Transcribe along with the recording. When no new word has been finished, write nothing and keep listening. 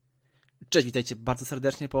Cześć, witajcie bardzo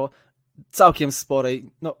serdecznie po całkiem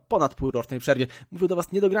sporej, ponad półrocznej przerwie. Mówił do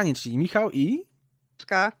was NiedoGRAni, czyli Michał i...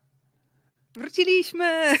 Czeka.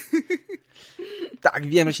 Wróciliśmy! Tak,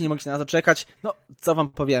 wiem, że się nie mogliście na nas doczekać. Co wam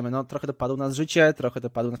powiemy? Trochę dopadło nas życie, trochę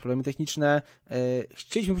dopadły nas problemy techniczne.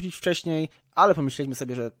 Chcieliśmy wrócić wcześniej, ale pomyśleliśmy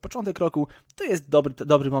sobie, że początek roku to jest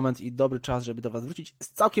dobry moment i dobry czas, żeby do was wrócić z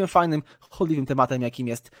całkiem fajnym, chodliwym tematem, jakim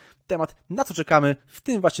jest temat, na co czekamy w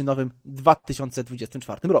tym właśnie nowym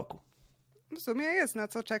 2024 roku. W sumie jest na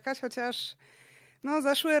co czekać, chociaż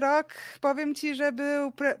zeszły rok, powiem ci, że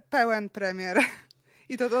był pełen premier.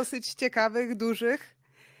 I to dosyć ciekawych, dużych.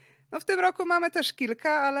 W tym roku mamy też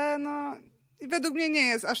kilka, ale według mnie nie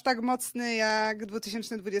jest aż tak mocny jak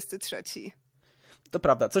 2023. To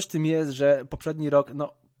prawda, coś w tym jest, że poprzedni rok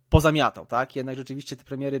pozamiatał, tak? Jednak rzeczywiście te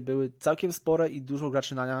premiery były całkiem spore i dużo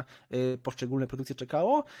graczy na poszczególne produkcje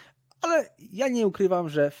czekało, ale ja nie ukrywam,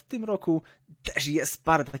 że w tym roku też jest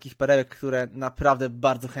parę takich perełek, które naprawdę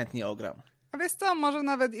bardzo chętnie ogram. A wiesz co, może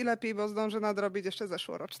nawet i lepiej, bo zdążę nadrobić jeszcze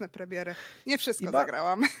zeszłoroczne premiery. Nie wszystko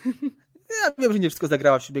zagrałam. Ja wiem, że nie wszystko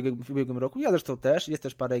zagrałaś w ubiegłym roku. Ja zresztą też. Jest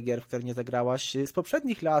też parę gier, w które nie zagrałaś z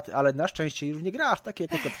poprzednich lat, ale na szczęście już nie grasz. Takie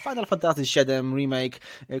jak Final Fantasy VII Remake,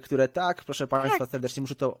 które proszę Państwa, serdecznie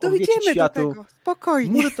muszę to obwiecić światu. Do tego.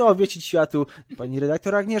 Spokojnie. Muszę to obwiecić światu. Pani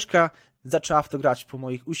redaktor Agnieszka zaczęła w to grać po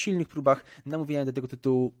moich usilnych próbach namówienia do tego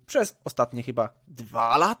tytułu przez ostatnie chyba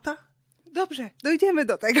 2 lata. Dobrze, dojdziemy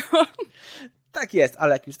do tego. Tak jest,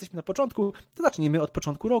 ale jak już jesteśmy na początku, to zacznijmy od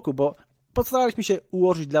początku roku, bo postaraliśmy się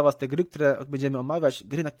ułożyć dla was te gry, które będziemy omawiać,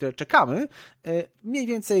 gry, na które czekamy, mniej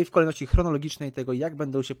więcej w kolejności chronologicznej tego, jak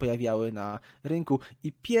będą się pojawiały na rynku.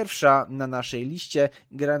 I pierwsza na naszej liście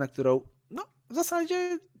gra, na którą w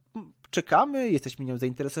zasadzie czekamy, jesteśmy nią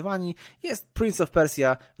zainteresowani, jest Prince of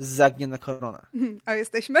Persia Zaginiona Korona. A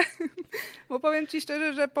jesteśmy? Bo powiem ci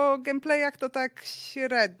szczerze, że po gameplayach to tak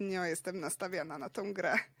średnio jestem nastawiona na tą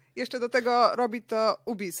grę. Jeszcze do tego robi to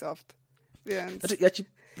Ubisoft, więc... Znaczy,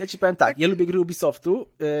 ja ci powiem tak, ja lubię gry Ubisoftu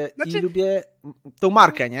i lubię tą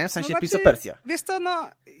markę, nie? W sensie Prince of Persia. Wiesz co,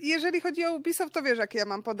 jeżeli chodzi o Ubisoft, to wiesz, jakie ja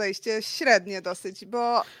mam podejście, średnie dosyć,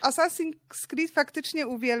 bo Assassin's Creed faktycznie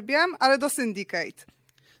uwielbiam, ale do Syndicate.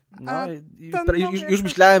 Już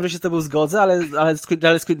myślałem, że się z tobą zgodzę, ale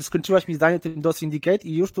skończyłaś mi zdanie tym do Syndicate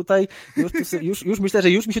i już myślę, że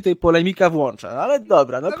już mi się tutaj polemika włącza. Ale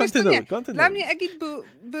dobra, kontynuuj. Dla mnie Egipt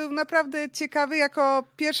był naprawdę ciekawy jako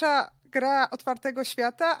pierwsza gra otwartego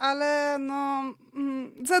świata, ale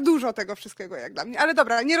za dużo tego wszystkiego jak dla mnie. Ale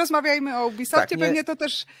dobra, nie rozmawiajmy o Ubisoftie, pewnie to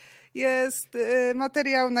też jest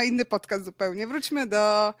materiał na inny podcast zupełnie. Wróćmy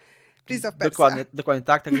do Prince of Persia. Dokładnie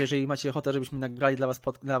tak. Także jeżeli macie ochotę, żebyśmy nagrali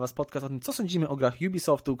dla was podcast o tym, co sądzimy o grach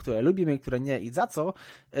Ubisoftu, które lubimy, które nie i za co,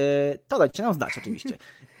 to dajcie nam znać oczywiście.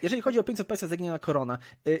 Jeżeli chodzi o Prince of Persia Zaginiona Korona,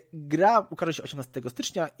 gra ukaże się 18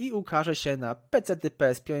 stycznia i ukaże się na PC,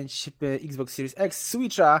 PS5, Xbox Series X,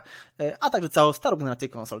 Switcha, a także całą starą generację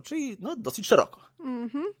konsol, czyli dosyć szeroko.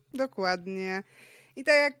 Dokładnie. I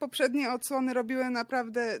tak jak poprzednie odsłony robiły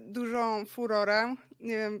naprawdę dużą furorę,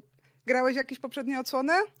 nie wiem, grałeś jakieś poprzednie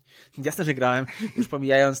odsłony? Jasne, że grałem. Już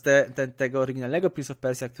pomijając tego oryginalnego Prince of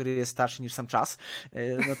Persia, który jest starszy niż sam czas,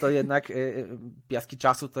 to jednak Piaski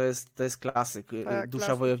Czasu to jest klasyk. Tak, Dusza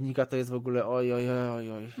klasyk. Wojownika to jest w ogóle oj.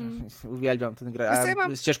 Uwielbiam tę grę.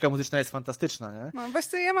 Ścieżka muzyczna jest fantastyczna, nie?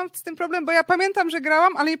 Właściwie ja mam z tym problem, bo ja pamiętam, że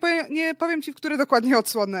grałam, ale nie powiem ci, w które dokładnie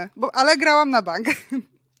odsłony, ale grałam na bank.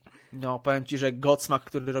 Powiem ci, że Godsmack,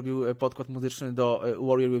 który robił podkład muzyczny do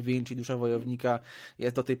Warrior Within, czyli Dusza Wojownika,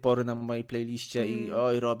 jest do tej pory na mojej playliście i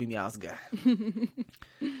robi miazgę.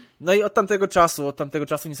 I od tamtego czasu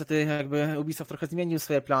niestety jakby Ubisoft trochę zmienił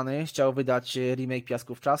swoje plany. Chciał wydać remake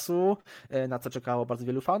Piasków Czasu, na co czekało bardzo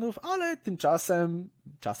wielu fanów, ale tymczasem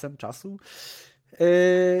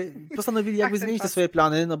postanowili jakby zmienić te swoje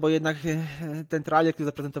plany, bo jednak ten trailer, który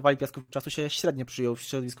zaprezentowali Piasków Czasu się średnio przyjął w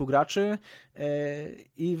środowisku graczy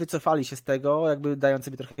i wycofali się z tego, jakby dając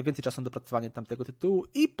sobie trochę więcej czasu na dopracowanie tamtego tytułu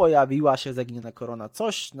i pojawiła się Zaginiona Korona.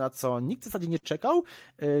 Coś, na co nikt w zasadzie nie czekał,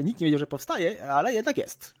 nikt nie wiedział, że powstaje, ale jednak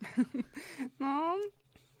jest.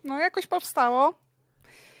 Jakoś powstało.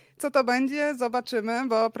 Co to będzie? Zobaczymy,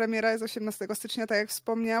 bo premiera jest 18 stycznia, tak jak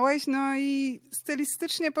wspomniałeś. I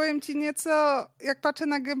stylistycznie powiem ci nieco, jak patrzę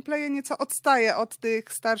na gameplaye, nieco odstaje od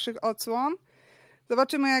tych starszych odsłon.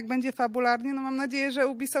 Zobaczymy, jak będzie fabularnie. Mam nadzieję, że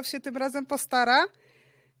Ubisoft się tym razem postara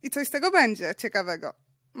i coś z tego będzie ciekawego.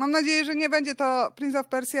 Mam nadzieję, że nie będzie to Prince of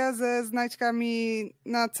Persia ze znajdźkami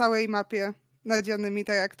na całej mapie nadzianymi,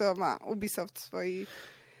 tak jak to ma Ubisoft w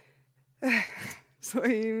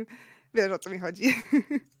swoim... Wiesz, o co mi chodzi.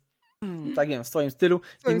 Tak wiem, w swoim stylu.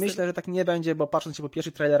 I myślę, stylu. że tak nie będzie, bo patrząc się po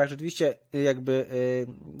pierwszych trailerach, rzeczywiście jakby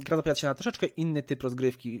gra zapowiada się na troszeczkę inny typ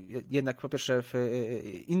rozgrywki. Jednak po pierwsze w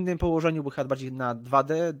innym położeniu, bo chyba bardziej na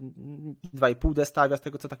 2D, 2,5D stawia z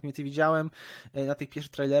tego, co tak mniej więcej widziałem na tych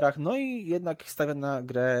pierwszych trailerach. No i jednak stawia na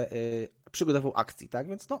grę przygodową akcji, tak?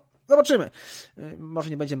 Więc no, zobaczymy. Może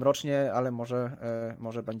nie będzie mrocznie, ale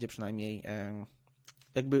może będzie przynajmniej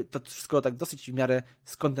jakby to wszystko tak dosyć w miarę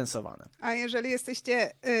skondensowane. A jeżeli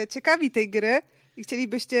jesteście ciekawi tej gry i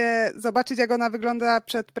chcielibyście zobaczyć, jak ona wygląda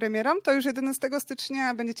przed premierą, to już 11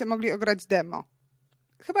 stycznia będziecie mogli ograć demo.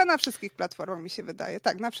 Chyba na wszystkich platformach, mi się wydaje.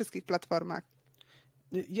 Tak, na wszystkich platformach.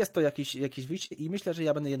 Jest to jakieś wyjście i myślę, że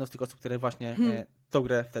ja będę jedną z tych osób, które właśnie tą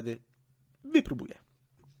grę wtedy wypróbuje.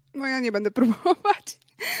 No ja nie będę próbować.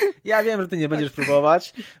 Ja wiem, że ty nie będziesz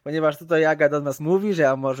próbować, ponieważ tutaj Aga do nas mówi, że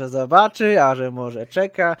a może zobaczy, a że może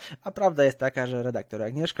czeka, a prawda jest taka, że redaktor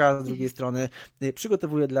Agnieszka z drugiej strony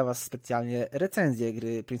przygotowuje dla was specjalnie recenzję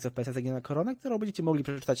gry Prince of Persia: Zaginana Korona, którą będziecie mogli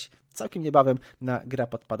przeczytać całkiem niebawem na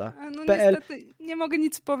grapodpada.pl. No niestety nie mogę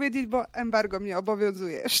nic powiedzieć, bo embargo mnie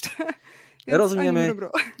obowiązuje jeszcze.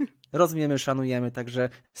 Rozumiemy, szanujemy, także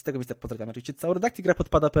z tego miejsca pozdrawiamy oczywiście całą redakcję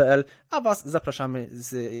grapodpada.pl, a was zapraszamy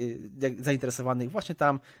zainteresowanych właśnie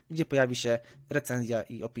tam, gdzie pojawi się recenzja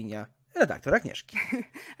i opinia redaktora Agnieszki.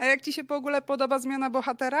 A jak ci się w ogóle podoba zmiana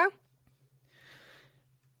bohatera?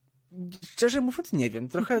 Szczerze mówiąc nie wiem,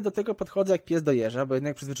 trochę do tego podchodzę jak pies do jeża, bo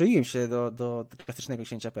jednak przyzwyczaiłem się do klasycznego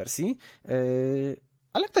księcia Persji.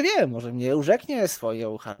 Ale kto wie, może mnie urzeknie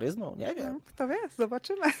swoją charyzmą, nie wiem. Kto wie,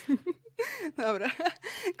 zobaczymy. Dobra.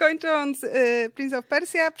 Kończąc Prince of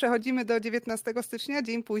Persia, przechodzimy do 19 stycznia,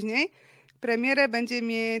 dzień później. Premierę będzie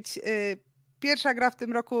mieć pierwsza gra w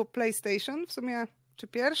tym roku PlayStation. W sumie, czy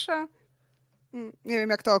pierwsza? Nie wiem,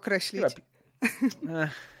 jak to określić.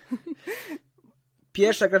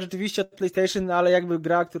 Pierwsza gra rzeczywiście od PlayStation, ale jakby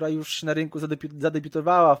gra, która już na rynku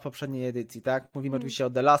zadebiutowała w poprzedniej edycji, tak? Mówimy oczywiście o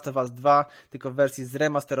The Last of Us 2, tylko w wersji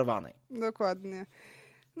zremasterowanej. Dokładnie.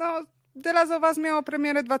 No, The Last of Us miało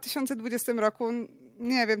premierę w 2020 roku.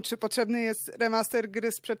 Nie wiem, czy potrzebny jest remaster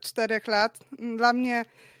gry sprzed 4 lat. Dla mnie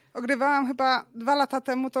ogrywałam chyba 2 lata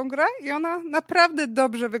temu tą grę i ona naprawdę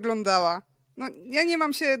dobrze wyglądała. No, ja nie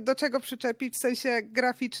mam się do czego przyczepić w sensie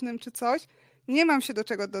graficznym czy coś. Nie mam się do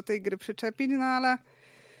czego do tej gry przyczepić, no ale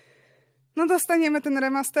no dostaniemy ten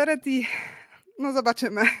remastered i no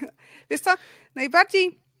zobaczymy. Wiesz co,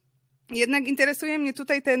 najbardziej jednak interesuje mnie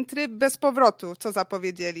tutaj ten tryb bez powrotu, co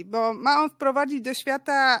zapowiedzieli, bo ma on wprowadzić do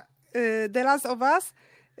świata The Last of Us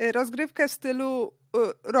rozgrywkę w stylu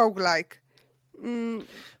roguelike.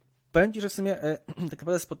 Powiem ci, że w sumie tak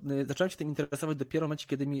naprawdę zacząłem się tym interesować dopiero w momencie,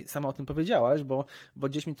 kiedy mi sama o tym powiedziałaś, bo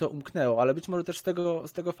gdzieś mi to umknęło, ale być może też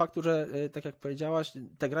z tego faktu, że tak jak powiedziałaś,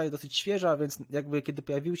 ta gra jest dosyć świeża, więc jakby kiedy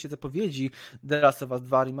pojawiły się zapowiedzi The Last of Us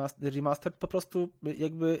 2 Remastered, po prostu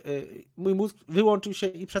jakby mój mózg wyłączył się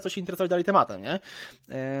i przestał się interesować dalej tematem, nie?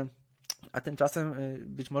 A tymczasem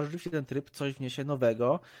być może rzeczywiście ten tryb coś wniesie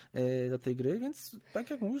nowego do tej gry, więc tak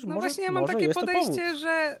jak mówisz, No może właśnie ja mam takie jest to podejście, powód.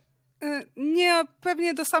 że nie,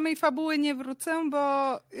 pewnie do samej fabuły nie wrócę, bo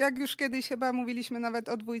jak już kiedyś chyba mówiliśmy nawet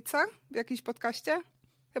o dwójce w jakimś podcaście.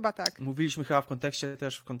 Chyba tak. Mówiliśmy chyba w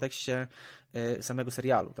kontekście samego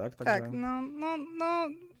serialu, tak? Tak,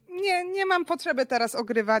 nie mam potrzeby teraz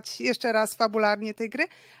ogrywać jeszcze raz fabularnie tej gry,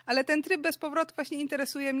 ale ten tryb bez powrotu właśnie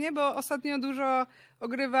interesuje mnie, bo ostatnio dużo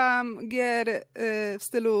ogrywam gier w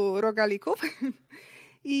stylu rogalików.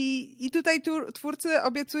 I tutaj twórcy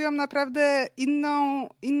obiecują naprawdę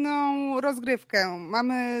inną rozgrywkę.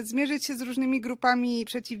 Mamy zmierzyć się z różnymi grupami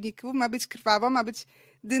przeciwników, ma być krwawo, ma być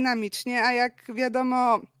dynamicznie, a jak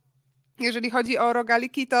wiadomo, jeżeli chodzi o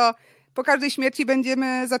rogaliki, to po każdej śmierci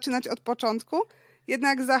będziemy zaczynać od początku,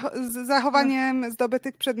 jednak z zachowaniem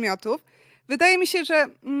zdobytych przedmiotów. Wydaje mi się, że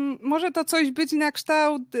może to coś być na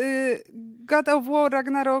kształt God of War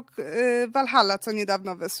Ragnarok Valhalla, co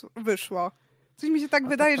niedawno wyszło. Coś mi się tak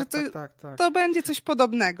wydaje, że to będzie coś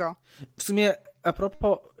podobnego. W sumie a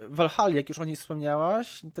propos Valhalla, jak już o niej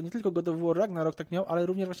wspomniałaś, to nie tylko God of War Ragnarok tak miał, ale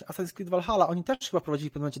również właśnie Assassin's Creed Valhalla. Oni też chyba wprowadzili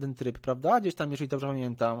w pewnym momencie ten tryb, prawda? Gdzieś tam, jeżeli dobrze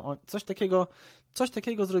pamiętam. Coś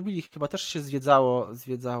takiego zrobili, chyba też się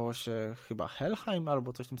zwiedzało się chyba Helheim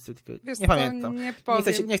albo coś w tym stylu. Nie pamiętam. Nie powiem.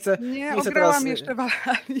 Nie ograłam teraz jeszcze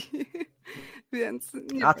Valhalli. Więc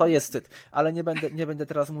nie A to jest wstyd, ale nie będę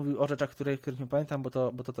teraz mówił o rzeczach, których nie pamiętam,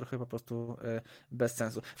 bo to trochę po prostu bez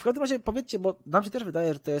sensu. W każdym razie powiedzcie, bo nam się też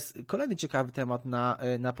wydaje, że to jest kolejny ciekawy temat, temat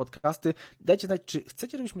na podcasty. Dajcie znać, czy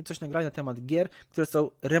chcecie, żebyśmy coś nagrali na temat gier, które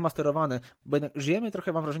są remasterowane, bo jednak żyjemy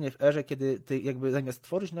trochę, mam wrażenie, w erze, kiedy ty jakby zamiast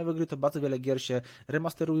tworzyć nowe gry, to bardzo wiele gier się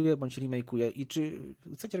remasteruje bądź remakeuje i czy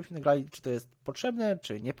chcecie, żebyśmy nagrali, czy to jest potrzebne,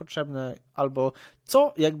 czy niepotrzebne, albo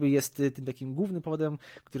co jakby jest tym takim głównym powodem,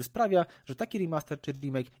 który sprawia, że taki remaster czy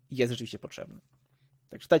remake jest rzeczywiście potrzebny.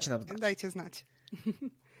 Także dajcie nam znać. Dajcie znać.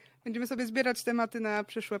 Będziemy sobie zbierać tematy na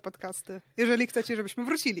przyszłe podcasty, jeżeli chcecie, żebyśmy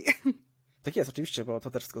wrócili. Tak jest, oczywiście, bo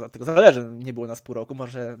to też od tego zależy. Nie było nas pół roku,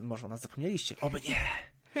 może o nas zapomnieliście. Oby nie.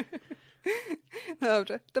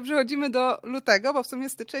 Dobrze, to przechodzimy do lutego, bo w sumie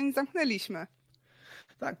styczeń zamknęliśmy.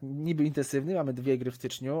 Tak, niby intensywny, mamy 2 gry w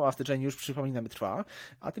styczniu, a styczeń już, przypominamy, trwa.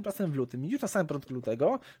 A tymczasem w lutym, już na samym początku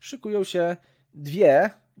lutego, szykują się 2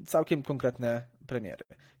 całkiem konkretne premiery.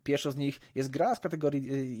 Pierwszą z nich jest gra z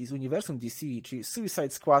kategorii z uniwersum DC, czyli Suicide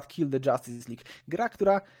Squad Kill the Justice League. Gra,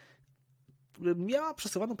 która miała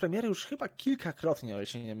przesuwaną premierę już chyba kilkakrotnie, o ile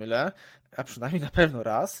się nie mylę, a przynajmniej na pewno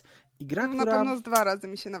raz. I gra, Na pewno z 2 razy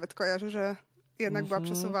mi się nawet kojarzy, że jednak była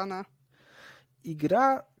przesuwana. I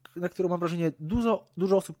gra, na którą mam wrażenie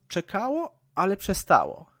dużo osób czekało, ale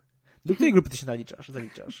przestało. Do której grupy ty się zaliczasz?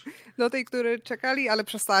 Do tej, które czekali, ale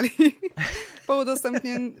przestali.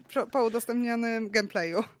 Po udostępnionym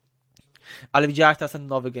gameplayu. Ale widziałaś teraz ten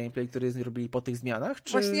nowy gameplay, który zrobili po tych zmianach?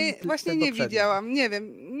 Czy Właśnie nie widziałam, nie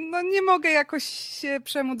wiem. No nie mogę jakoś się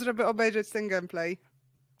przemóc, żeby obejrzeć ten gameplay.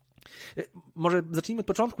 Może zacznijmy od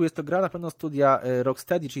początku. Jest to gra na pewno studia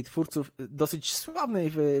Rocksteady, czyli twórców dosyć sławnej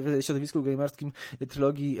w środowisku gamerskim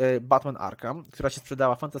trylogii Batman Arkham, która się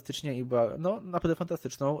sprzedała fantastycznie i była naprawdę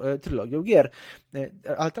fantastyczną trylogią gier.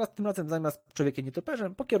 Ale teraz tym razem zamiast człowiekiem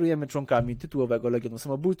nietoperzem pokierujemy członkami tytułowego Legionu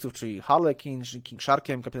Samobójców, czyli Harlequin, King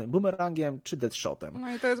Sharkiem, Kapitanem Boomerangiem czy Deathshotem.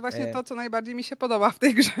 No i to jest właśnie to, co najbardziej mi się podoba w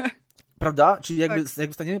tej grze. Prawda? Czyli jakby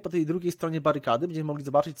staniemy po tej drugiej stronie barykady, będziemy mogli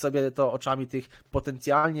zobaczyć sobie to oczami tych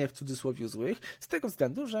potencjalnie w cudzysłowie złych, z tego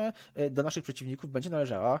względu, że do naszych przeciwników będzie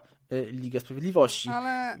należała Liga Sprawiedliwości.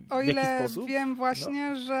 Ale o ile wiem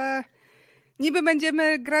właśnie, że niby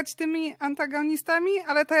będziemy grać tymi antagonistami,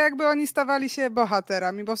 ale tak jakby oni stawali się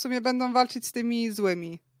bohaterami, bo w sumie będą walczyć z tymi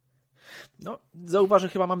złymi. No, zauważ, że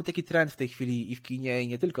chyba mamy taki trend w tej chwili i w kinie, i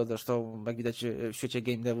nie tylko, zresztą jak widać w świecie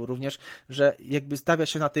game devu również, że jakby stawia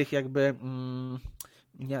się na tych jakby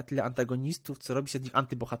nie na tyle antagonistów, co robi się z nich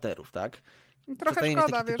antybohaterów, tak? Trochę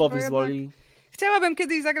szkoda, wiesz, bo chciałabym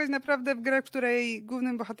kiedyś zagrać naprawdę w grę, w której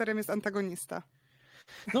głównym bohaterem jest antagonista.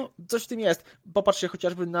 No, coś w tym jest. Popatrzcie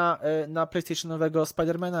chociażby na PlayStationowego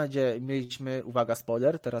Spidermana, gdzie mieliśmy, uwaga,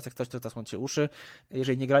 spoiler, teraz jak coś, to zasłoncie uszy,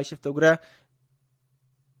 jeżeli nie graliście w tę grę,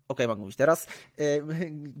 mogę mówić teraz,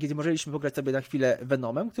 gdzie możemy pograć sobie na chwilę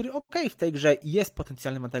Venomem, który w tej grze jest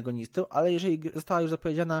potencjalnym antagonistą, ale jeżeli została już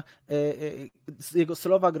zapowiedziana jego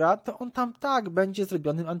solowa gra, to on tam będzie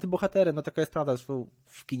zrobionym antybohaterem. No taka jest prawda, zresztą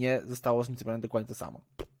w kinie zostało z nim zrobione dokładnie to samo.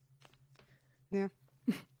 Nie.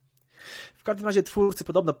 W każdym razie twórcy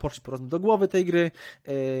podobno poszli po prostu do głowy tej gry,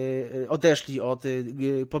 odeszli od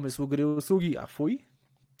pomysłu gry usługi, a fuj.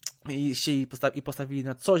 I postawili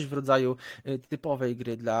na coś w rodzaju typowej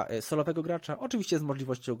gry dla solowego gracza, oczywiście z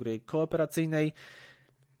możliwością gry kooperacyjnej.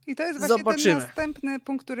 I to jest właśnie ten następny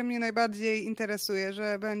punkt, który mnie najbardziej interesuje,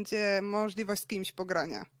 że będzie możliwość z kimś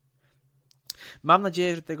pogrania. Mam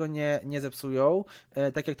nadzieję, że tego nie zepsują,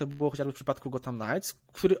 tak jak to było chociażby w przypadku Gotham Knights,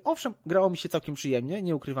 który owszem grało mi się całkiem przyjemnie,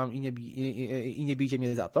 nie ukrywam i nie bijcie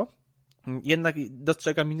mnie za to. Jednak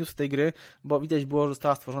dostrzegam minusy tej gry, bo widać było, że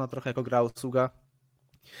została stworzona trochę jako gra usługa.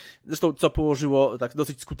 Zresztą co położyło tak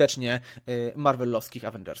dosyć skutecznie marvelowskich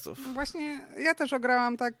Avengersów. Właśnie ja też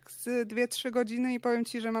ograłam tak z 2-3 godziny i powiem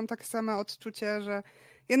Ci, że mam takie same odczucie, że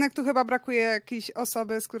jednak tu chyba brakuje jakiejś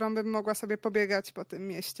osoby, z którą bym mogła sobie pobiegać po tym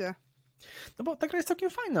mieście. No bo ta gra jest całkiem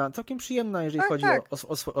fajna, całkiem przyjemna, jeżeli chodzi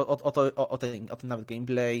o ten nawet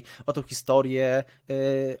gameplay, o tą historię,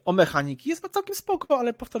 o mechaniki. Jest całkiem spoko,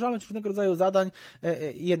 ale powtarzalność różnego rodzaju zadań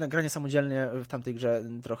i jednak granie samodzielnie w tamtej grze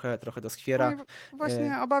trochę doskwiera. No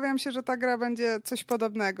właśnie obawiam się, że ta gra będzie coś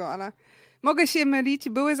podobnego, ale mogę się mylić.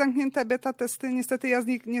 Były zamknięte beta testy, niestety ja z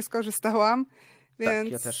nich nie skorzystałam.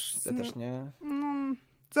 Więc... Tak, ja też nie.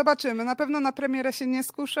 Zobaczymy. Na pewno na premierę się nie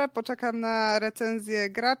skuszę, poczekam na recenzję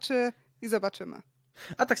graczy i zobaczymy.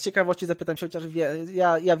 A tak z ciekawości zapytam się, chociaż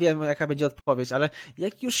ja wiem, jaka będzie odpowiedź, ale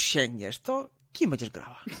jak już sięgniesz, to kim będziesz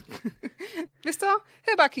grała? Wiesz co?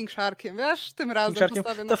 Chyba King Sharkiem, wiesz? Tym razem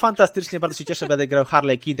postawię to fantastycznie, bardzo się cieszę, będę grał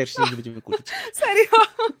Harlequin, też się nie będziemy kłócić. Serio?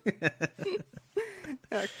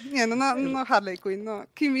 Tak. Nie, no Harley Quinn, no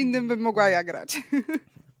kim innym bym mogła ja grać?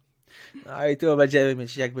 No i tu będziemy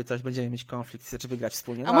mieć, jakby coś, będziemy mieć konflikt, czy wygrać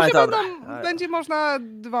wspólnie. No, A może ale dobra. będzie można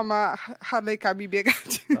 2 Harley'kami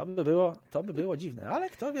biegać. To by było dziwne, ale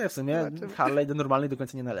kto wie, w sumie Zobaczymy. Harley do normalnej do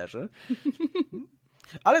końca nie należy.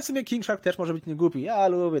 Ale w sumie King Shark też może być niegłupi. Ja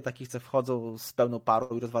lubię takich, co wchodzą z pełną parą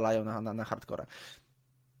i rozwalają na hardcore.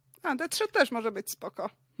 A Deathshot też może być spoko.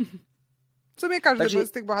 W sumie każdy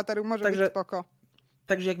z tych bohaterów może być spoko.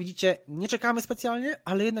 Także jak widzicie, nie czekamy specjalnie,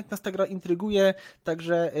 ale jednak nas ta gra intryguje,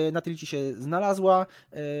 także na tej liście się znalazła,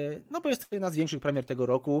 no bo jest to jedna z większych premier tego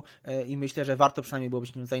roku i myślę, że warto przynajmniej byłoby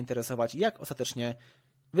się nią zainteresować, jak ostatecznie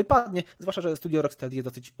wypadnie, zwłaszcza, że studio Rocksteady jest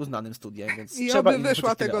dosyć uznanym studiem, więc I trzeba oby im wyszła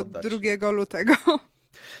chociaż tyle tego oddać. 2 lutego.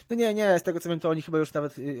 No nie, z tego co wiem, to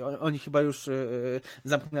oni chyba już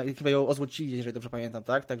zamknęli, chyba ją ozłocili, jeżeli dobrze pamiętam,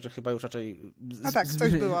 tak? Także chyba już raczej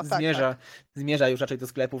coś było, zmierza już raczej do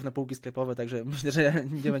sklepów, na półki sklepowe, także myślę, że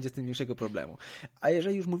nie będzie z tym większego problemu. A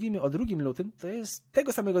jeżeli już mówimy o 2 lutym, to jest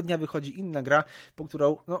tego samego dnia wychodzi inna gra, po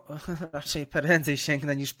którą no, raczej prędzej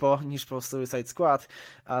sięgnę niż po Suicide Squad,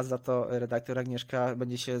 a za to redaktor Agnieszka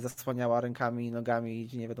będzie się zasłaniała rękami i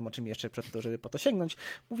nogami i nie wiadomo czym jeszcze przed to, żeby po to sięgnąć.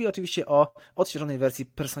 Mówię oczywiście o odświeżonej wersji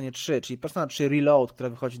Personie 3, czyli Persona 3 Reload, która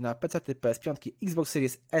wychodzi na PC, PS5, Xbox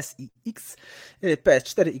Series S i X,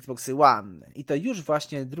 PS4, Xbox One. I to już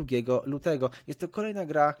właśnie 2 lutego. Jest to kolejna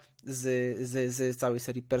gra z całej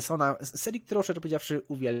serii Persona, serii, którą szczerze powiedziawszy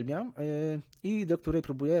uwielbiam i do której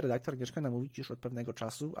próbuje redaktor Agnieszka namówić już od pewnego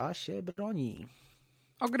czasu, a się broni.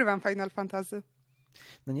 Ogrywam Final Fantasy.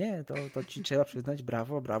 No nie, to ci trzeba przyznać,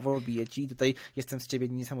 brawo, bije ci. I tutaj jestem z ciebie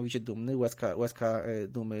niesamowicie dumny. Łezka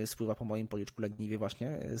dumy spływa po moim policzku leniwie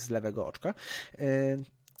właśnie z lewego oczka.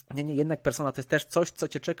 Nie, jednak Persona to jest też coś, co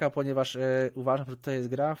cię czeka, ponieważ uważam, że to jest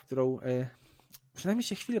gra, w którą przynajmniej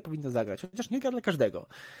się chwilę powinno zagrać, chociaż nie gra dla każdego.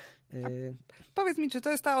 Powiedz mi, czy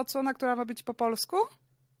to jest ta odsłona, która ma być po polsku?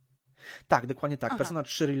 Tak, dokładnie tak. Aha. Persona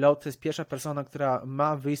 3 Reload to jest pierwsza Persona, która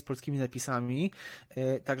ma wyjść z polskimi napisami,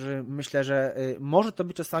 także myślę, że może to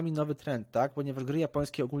być czasami nowy trend, tak? Ponieważ gry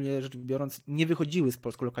japońskie ogólnie rzecz biorąc nie wychodziły z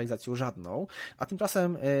polską lokalizacją żadną, a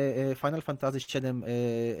tymczasem Final Fantasy VII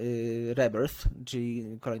Rebirth,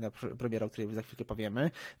 czyli kolejna premiera, o której za chwilkę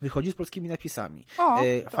powiemy, wychodzi z polskimi napisami.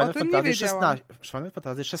 Final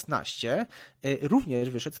Fantasy XVI również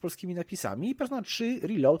wyszedł z polskimi napisami i Persona 3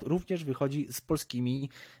 Reload również wychodzi z polskimi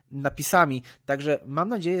napisami. Także mam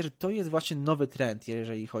nadzieję, że to jest właśnie nowy trend,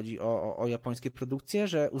 jeżeli chodzi o japońskie produkcje,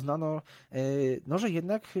 że uznano, no, że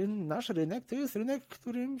jednak nasz rynek to jest rynek, w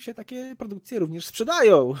którym się takie produkcje również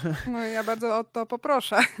sprzedają. No ja bardzo o to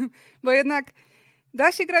poproszę, bo jednak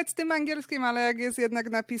da się grać z tym angielskim, ale jak jest jednak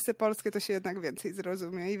napisy polskie, to się jednak więcej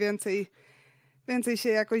zrozumie i więcej się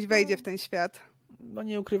jakoś wejdzie w ten świat. No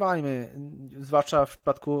nie ukrywajmy, zwłaszcza w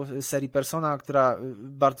przypadku serii Persona, która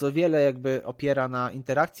bardzo wiele jakby opiera na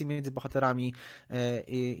interakcji między bohaterami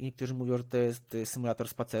i niektórzy mówią, że to jest symulator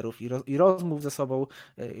spacerów i rozmów ze sobą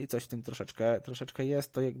i coś w tym troszeczkę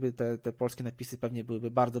jest, to jakby te polskie napisy pewnie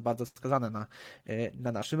byłyby bardzo, bardzo skazane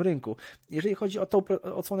na naszym rynku. Jeżeli chodzi o tą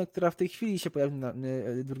odsłonę, która w tej chwili się pojawi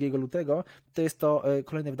 2 lutego, to jest to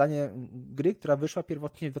kolejne wydanie gry, która wyszła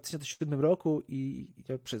pierwotnie w 2007 roku i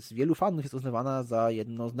przez wielu fanów jest uznawana za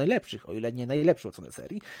jedną z najlepszych, o ile nie najlepszą odsłonę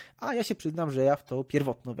serii, a ja się przyznam, że ja w tą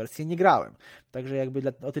pierwotną wersję nie grałem. Także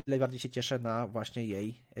jakby o tyle bardziej się cieszę na właśnie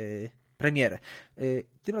jej premierę.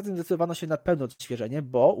 Tym razem zdecydowano się na pełne odświeżenie,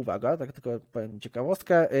 bo uwaga, tak tylko powiem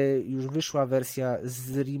ciekawostkę, już wyszła wersja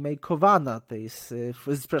zremakeowana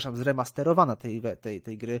zremasterowana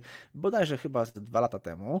tej gry, bodajże chyba 2 lata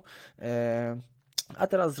temu. A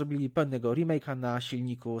teraz zrobili pełnego remake'a na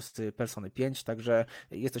silniku z Persony 5, także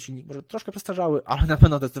jest to silnik może troszkę przestarzały, ale na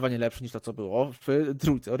pewno zdecydowanie lepszy niż to, co było w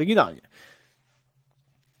trójce oryginalnie.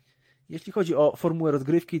 Jeśli chodzi o formułę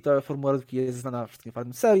rozgrywki, to formuła rozgrywki jest znana wszystkim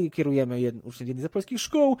fanom serii. Kierujemy uczniów jednej z polskich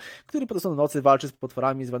szkół, który po prostu nocy walczy z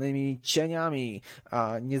potworami zwanymi cieniami,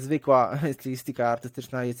 a niezwykła stylistyka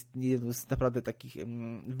artystyczna jest jednym z naprawdę takich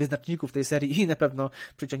wyznaczników tej serii i na pewno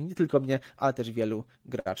przyciągnie nie tylko mnie, ale też wielu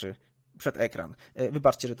graczy przed ekran.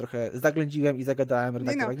 Wybaczcie, że trochę zaględziłem i zagadałem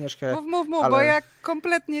redaktor Agnieszkę. Mów, ale... bo ja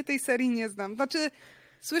kompletnie tej serii nie znam. Znaczy,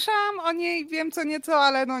 słyszałam o niej, wiem co nieco,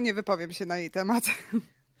 ale no nie wypowiem się na jej temat.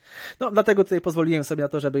 No, dlatego tutaj pozwoliłem sobie na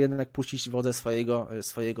to, żeby jednak puścić wodę swojego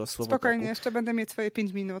słowa. Spokojnie, jeszcze będę mieć swoje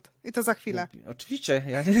 5 minut. I to za chwilę. Oczywiście,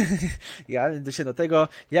 ja się do tego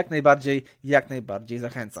jak najbardziej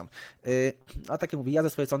zachęcam. A tak jak mówię, ja ze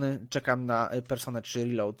swojej strony czekam na Persona 3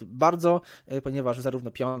 Reload bardzo, ponieważ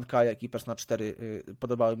zarówno 5, jak i Persona 4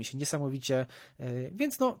 podobały mi się niesamowicie,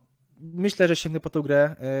 więc no, myślę, że sięgnę po tę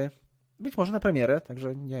grę być może na premierę,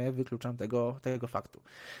 także nie wykluczam tego faktu.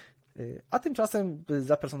 A tymczasem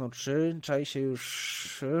za Personą 3 czai się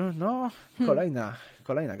już kolejna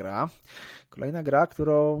kolejna gra. Kolejna gra,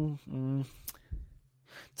 którą...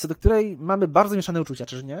 co do której mamy bardzo mieszane uczucia,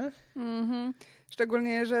 czyż nie? Szczególnie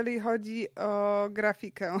jeżeli chodzi o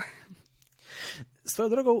grafikę. Swoją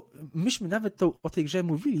drogą, myśmy nawet o tej grze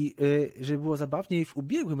mówili, że było zabawniej w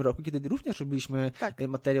ubiegłym roku, kiedy również robiliśmy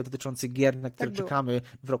materiał dotyczący gier, na które czekamy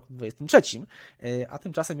w roku 2023, a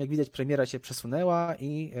tymczasem, jak widać, premiera się przesunęła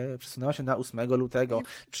i przesunęła się na 8 lutego.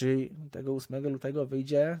 Czy tego 8 lutego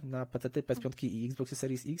wyjdzie na PC, PS5 i Xbox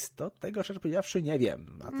Series X? To tego, szczerze powiedziawszy, nie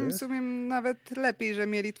wiem. A ty? W sumie nawet lepiej, że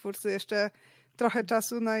mieli twórcy jeszcze trochę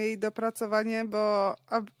czasu na jej dopracowanie, bo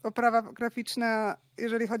oprawa graficzna,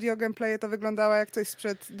 jeżeli chodzi o gameplay, to wyglądała jak coś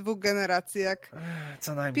sprzed 2 generacji, jak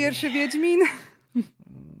co najmniej. pierwszy Wiedźmin.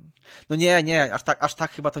 No nie, aż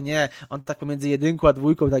tak chyba to nie. On tak pomiędzy 1 a 2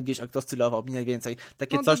 tak gdzieś oscylował mniej więcej.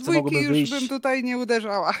 Takie coś, co mogłoby wyjść. Już bym tutaj nie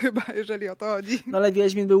uderzała chyba, jeżeli o to chodzi. No ale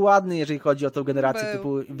Wiedźmin był ładny, jeżeli chodzi o tą generację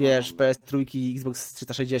typu, wiesz, PS3 i Xbox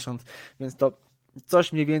 360, więc to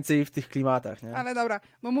coś mniej więcej w tych klimatach, nie? Ale dobra,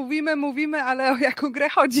 bo mówimy, ale o jaką grę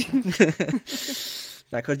chodzi?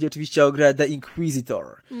 Tak, chodzi oczywiście o grę The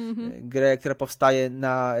Inquisitor. Grę, która powstaje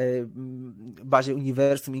na bazie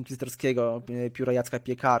uniwersum inkwizytorskiego pióra Jacka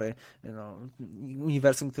Piekary. No,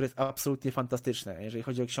 uniwersum, które jest absolutnie fantastyczne. Jeżeli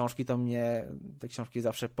chodzi o książki, to mnie te książki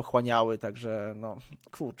zawsze pochłaniały, także no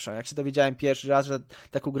kurczę, jak się dowiedziałem pierwszy raz, że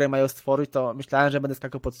taką grę mają stworzyć, to myślałem, że będę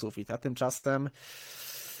skakał pod sufit, a tymczasem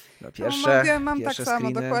mam tak screeny.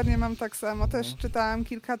 samo, dokładnie mam tak samo. Też czytałam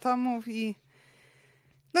kilka tomów i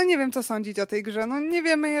no nie wiem, co sądzić o tej grze. No nie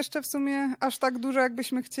wiemy jeszcze w sumie aż tak dużo,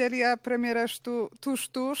 jakbyśmy chcieli, a premiera tuż.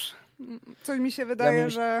 Coś mi się wydaje,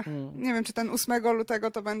 że nie wiem, czy ten 8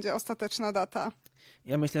 lutego to będzie ostateczna data.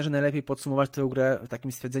 Ja myślę, że najlepiej podsumować tę grę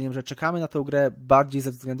takim stwierdzeniem, że czekamy na tę grę bardziej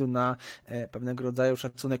ze względu na pewnego rodzaju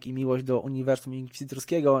szacunek i miłość do uniwersum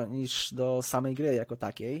inkwizytorskiego niż do samej gry jako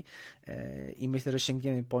takiej. I myślę, że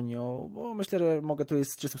sięgniemy po nią, bo myślę, że mogę tu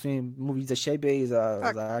jest czysto mówić za siebie i za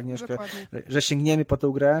Agnieszkę, że sięgniemy po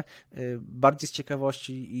tę grę bardziej z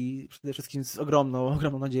ciekawości i przede wszystkim z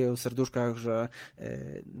ogromną nadzieją w serduszkach, że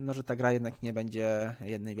ta gra jednak nie będzie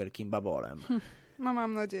jednym wielkim babolem. No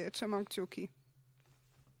mam nadzieję, trzymam kciuki.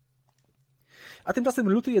 A tymczasem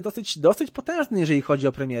luty jest dosyć potężny, jeżeli chodzi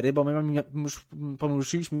o premiery, bo my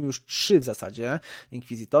pomruszyliśmy już 3 w zasadzie.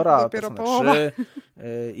 Inkwizytora, Persona 3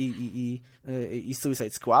 i Suicide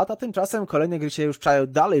Squad, a tymczasem kolejne gry się już czają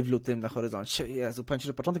dalej w lutym na horyzoncie. Jezu, powiem ci,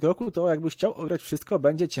 że początek roku to jakbyś chciał ograć wszystko,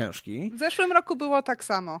 będzie ciężki. W zeszłym roku było tak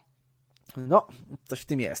samo. No, coś w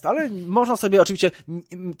tym jest, ale można sobie oczywiście,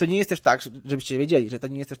 to nie jest też tak, żebyście wiedzieli, że to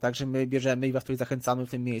nie jest też tak, że my bierzemy i was tutaj zachęcamy w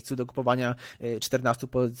tym miejscu do kupowania 14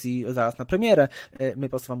 pozycji zaraz na premierę. My po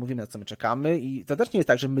prostu wam mówimy, na co my czekamy i to też nie jest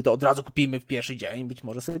tak, że my to od razu kupimy w pierwszy dzień, być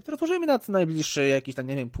może sobie to rozłożymy na najbliższy jakiś tam,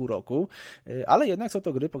 nie wiem, pół roku, ale jednak są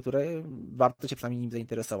to gry, po które warto się przynajmniej nim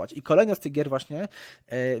zainteresować. I kolejna z tych gier właśnie,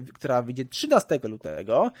 która wyjdzie 13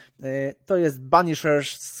 lutego, to jest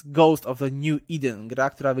Banishers Ghost of the New Eden, gra,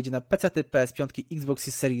 która wyjdzie na PC, PS5,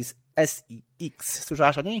 Xbox Series S i X.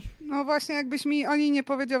 Słyszałaś o niej? No właśnie, jakbyś mi o niej nie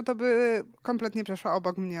powiedział, to by kompletnie przeszła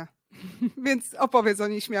obok mnie. Więc opowiedz o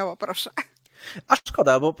niej śmiało, proszę. A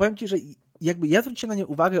szkoda, bo powiem ci, że jakby ja zwróciłem na nie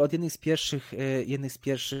uwagę od jednych z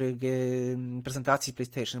pierwszych prezentacji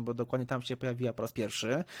PlayStation, bo dokładnie tam się pojawiła po raz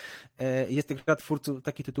pierwszy. Jest to gra twórców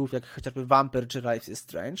takich tytułów jak chociażby Vampire czy Life is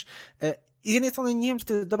Strange. I z jednej strony nie wiem, czy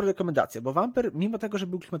to jest dobra rekomendacja, bo Vampire, mimo tego, że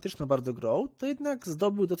był klimatyczną bardzo grą, to jednak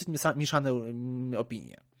zdobył dosyć mieszane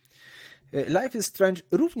opinie. Life is Strange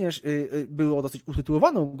również było dosyć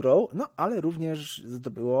utytułowaną grą, no ale również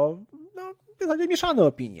zdobyło w zasadzie mieszane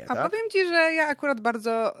opinie. A powiem ci, że ja akurat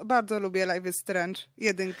bardzo, bardzo lubię Life is Strange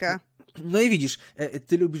 1. No i widzisz,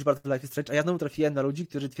 ty lubisz bardzo Life is Strange, a ja znowu trafiłem na ludzi,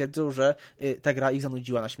 którzy twierdzą, że ta gra ich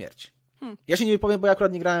zanudziła na śmierć. Ja się nie wypowiem, bo ja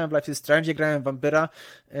akurat nie grałem w Life is Strange, grałem w Vampyra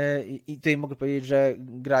i tutaj mogę powiedzieć, że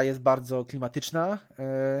gra jest bardzo klimatyczna,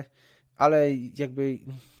 ale jakby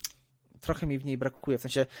trochę mi w niej brakuje, w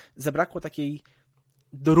sensie zabrakło takiej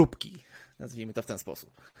doróbki, nazwijmy to w ten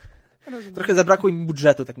sposób. Rozumiem. Trochę zabrakło im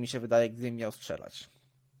budżetu, tak mi się wydaje, gdybym miał strzelać.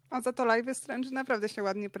 A za to Life is Strange naprawdę się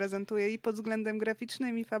ładnie prezentuje i pod względem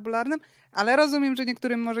graficznym i fabularnym, ale rozumiem, że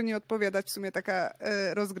niektórym może nie odpowiadać w sumie taka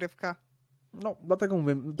rozgrywka. No, dlatego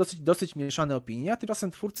mówię, dosyć mieszane opinie, a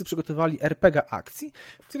tymczasem twórcy przygotowali RPG akcji,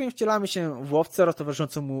 w którym wcielamy się w łowcę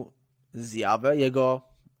towarzyszącą mu zjawę, jego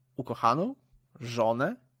ukochaną,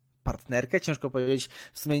 żonę, partnerkę, ciężko powiedzieć,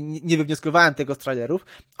 w sumie nie wywnioskowałem tego z trailerów,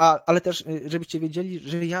 ale też, żebyście wiedzieli,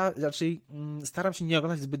 że ja raczej staram się nie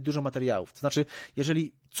oglądać zbyt dużo materiałów. To znaczy,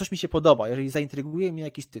 jeżeli coś mi się podoba, jeżeli zaintryguje mnie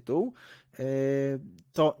jakiś tytuł,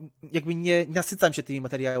 to jakby nie nasycam się tymi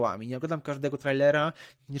materiałami, nie oglądam każdego trailera,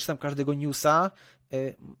 nie czytam każdego newsa.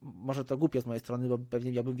 Może to głupie z mojej strony, bo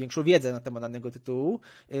pewnie miałbym większą wiedzę na temat danego tytułu,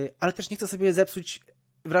 ale też nie chcę sobie zepsuć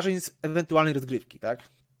wrażeń z ewentualnej rozgrywki, tak?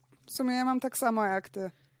 W sumie ja mam tak samo jak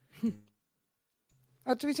ty.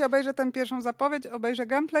 Oczywiście obejrzę tę pierwszą zapowiedź, obejrzę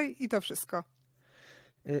gameplay i to wszystko.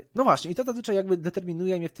 No właśnie, i to zazwyczaj jakby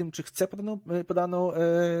determinuje mnie w tym, czy chcę podaną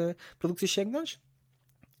produkcję sięgnąć,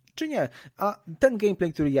 czy nie. A ten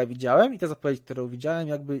gameplay, który ja widziałem i ta zapowiedź, którą widziałem,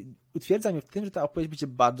 jakby utwierdza mnie w tym, że ta opowieść będzie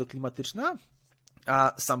bardzo klimatyczna,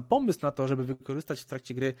 a sam pomysł na to, żeby wykorzystać w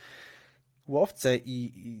trakcie gry łowcę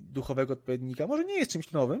i duchowego odpowiednika, może nie jest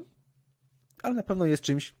czymś nowym, ale na pewno jest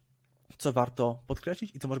czymś, co warto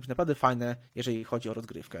podkreślić i to może być naprawdę fajne, jeżeli chodzi o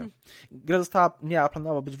rozgrywkę. Gra miała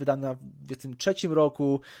planowo być wydana w 2023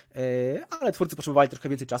 roku, ale twórcy potrzebowali trochę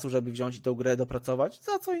więcej czasu, żeby wziąć tę grę, dopracować,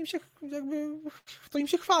 za co im się to im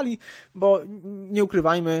się chwali, bo nie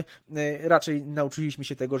ukrywajmy, raczej nauczyliśmy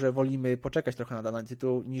się tego, że wolimy poczekać trochę na dany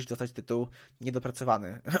tytuł, niż dostać tytuł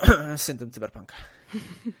niedopracowany. Syndrom cyberpunka.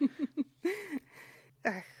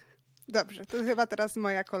 Dobrze, to chyba teraz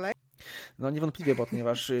moja kolej. No niewątpliwie, bo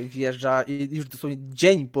ponieważ wjeżdża już dosłownie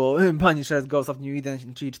dzień po Punisher's Ghost of New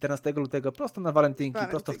Eden, czyli 14 lutego, prosto na walentynki,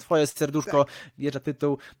 prosto w twoje serduszko wjeżdża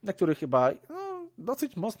tytuł, na który chyba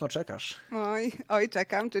dosyć mocno czekasz. Oj,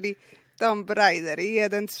 czekam, czyli Tomb Raider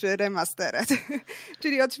 1.3 Remastered,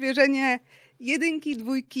 czyli odświeżenie 1,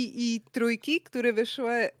 2 i 3, które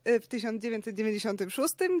wyszły w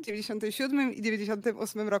 1996, 97 i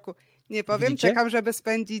 98 roku. Nie powiem, Widzicie? czekam, żeby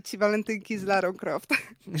spędzić walentynki z Larą Croft.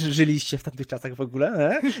 Żyliście w tamtych czasach w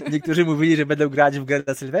ogóle? Niektórzy mówili, że będą grać w grę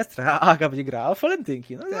dla Sylwestra, a Aga będzie grała w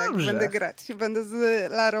walentynki. No tak, dobrze. będę grać. Będę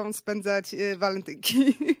z Larą spędzać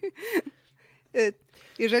walentynki.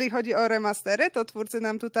 Jeżeli chodzi o remastery, to twórcy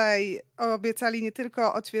nam tutaj obiecali nie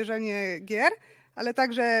tylko odświeżenie gier, ale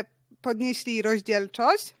także podnieśli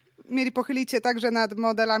rozdzielczość. Mieli pochylić się także nad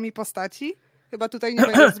modelami postaci. Chyba tutaj nie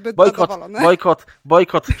będzie zbyt zadowolony.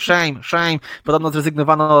 Bojkot, shame. Podobno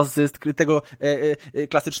zrezygnowano z tego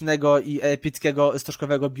klasycznego i epickiego,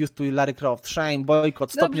 stożkowego biustu Lary Croft. Shame,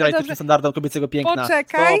 bojkot, stop realistycznym standardom kobiecego piękna.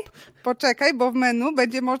 Poczekaj, bo w menu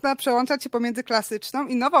będzie można przełączać się pomiędzy klasyczną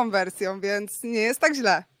i nową wersją, więc nie jest tak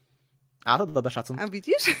źle. A, to dobra, szacun. A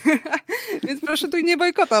widzisz? Więc proszę tu nie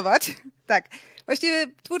bojkotować. Tak. Właściwie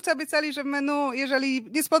twórcy obiecali, że w menu,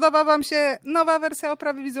 jeżeli nie spodoba wam się nowa wersja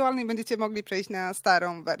oprawy wizualnej, będziecie mogli przejść na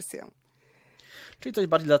starą wersję. Czyli coś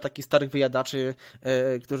bardziej dla takich starych wyjadaczy,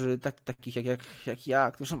 którzy takich jak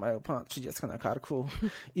ja, którzy mają ponad 30 na karku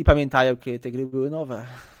i pamiętają, kiedy te gry były nowe.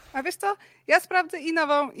 A wiesz co? Ja sprawdzę i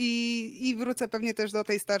nową i wrócę pewnie też do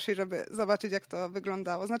tej starszej, żeby zobaczyć, jak to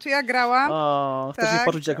wyglądało. Znaczy ja grałam. O, chcesz się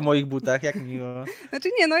poczuć jak w moich butach, jak miło. Znaczy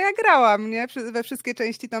nie, no ja grałam, nie? We wszystkie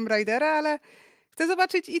części Tomb Raidera, ale chcę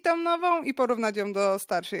zobaczyć i tą nową i porównać ją do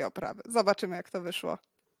starszej oprawy. Zobaczymy, jak to wyszło.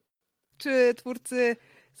 Czy twórcy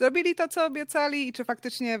zrobili to, co obiecali i czy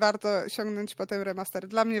faktycznie warto sięgnąć po ten remaster?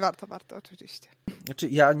 Dla mnie warto oczywiście. Znaczy,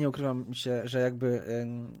 ja nie ukrywam się, że jakby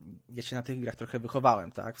ja się na tych grach trochę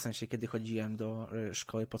wychowałem, tak? W sensie, kiedy chodziłem do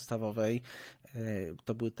szkoły podstawowej,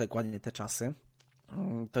 to były dokładnie te czasy.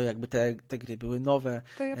 To jakby te gry były nowe.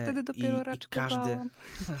 To ja wtedy dopiero raczkowałam.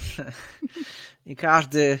 I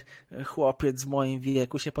każdy chłopiec w moim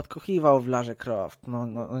wieku się podkochiwał w Larze Croft.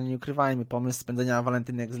 No nie ukrywajmy, pomysł spędzenia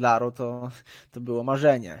walentynek z Larą to było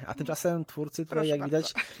marzenie. A tymczasem twórcy tutaj, jak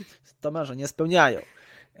widać, to marzenie spełniają.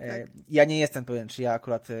 Tak. Ja nie jestem pewien, czy ja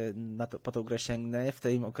akurat po tą grę sięgnę. W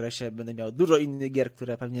tym okresie będę miał dużo innych gier,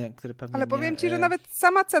 które pewnie ale powiem ci, że nawet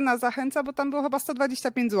sama cena zachęca, bo tam było chyba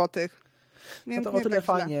 125 zł. No to o tyle tak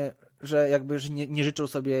fajnie, że jakby że nie życzą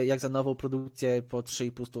sobie jak za nową produkcję po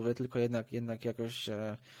 3,5 stówy, tylko jednak jakoś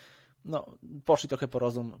poszli trochę po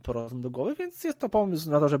rozum do głowy, więc jest to pomysł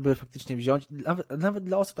na to, żeby faktycznie wziąć, nawet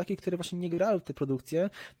dla osób takich, które właśnie nie grały w te produkcje,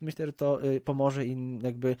 myślę, że to pomoże im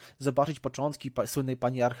jakby zobaczyć początki słynnej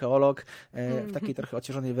pani archeolog w takiej trochę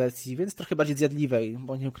odświeżonej wersji, więc trochę bardziej zjadliwej,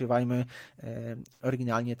 bo nie ukrywajmy,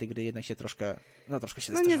 oryginalnie te gry jednak się troszkę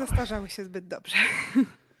się zastarzały. Nie zastarzały się zbyt dobrze.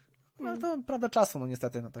 No to prawda czasu, no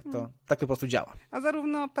niestety, tak to po prostu działa. A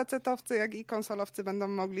zarówno PC-towcy, jak i konsolowcy będą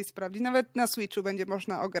mogli sprawdzić. Nawet na Switchu będzie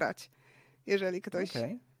można ograć, jeżeli ktoś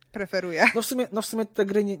preferuje. No w sumie te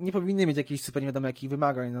gry nie powinny mieć jakichś super nie wiadomo jakich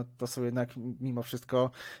wymagań, no to są jednak mimo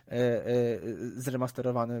wszystko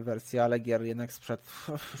zremasterowane wersje, ale gier jednak sprzed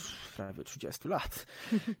prawie 30 lat,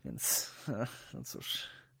 więc no cóż.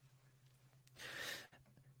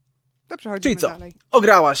 To przechodzimy Czyli co? dalej.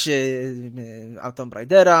 Ograłaś Tomb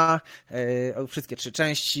Raidera, wszystkie 3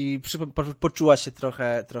 części, poczułaś się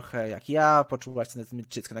trochę jak ja, poczułaś sobie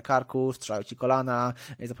czyckę na karku, strzelały ci kolana,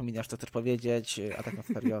 zapominasz co chcesz powiedzieć, a tak na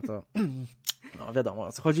serio to no wiadomo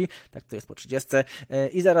o co chodzi, tak to jest po 30.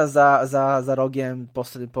 I zaraz za rogiem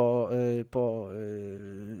po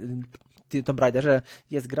Tomb Raiderze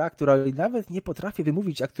jest gra, której nawet nie potrafię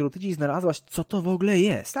wymówić, a którą ty dziś znalazłaś, co to w ogóle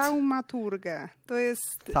jest. Taumaturgę. To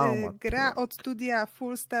jest gra od studia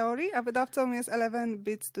Full Theory, a wydawcą jest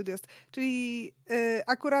 11-Bit Studios. Czyli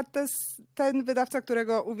akurat to jest ten wydawca,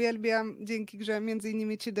 którego uwielbiam dzięki grze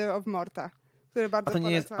m.in. Shadow of Morta, który bardzo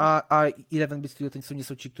polecam. A 11-Bit Studios to nie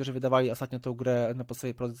są ci, którzy wydawali ostatnio tą grę na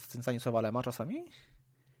podstawie produkcji Stanisława Lema czasami?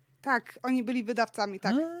 Tak, oni byli wydawcami,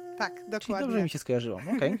 tak, dokładnie. Czyli dobrze mi się skojarzyło,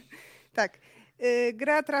 okej. Tak.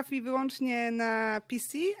 Gra trafi wyłącznie na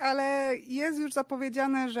PC, ale jest już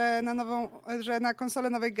zapowiedziane, że na konsolę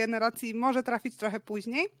nowej generacji może trafić trochę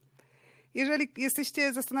później. Jeżeli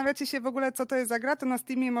zastanawiacie się w ogóle, co to jest za gra, to na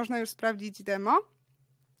Steamie można już sprawdzić demo.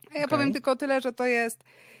 A ja powiem tylko tyle, że to jest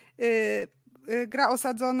gra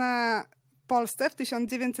osadzona w Polsce w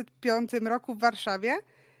 1905 roku w Warszawie,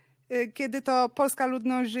 kiedy to polska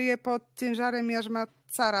ludność żyje pod ciężarem jarzma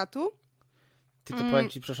caratu. Ty to powiem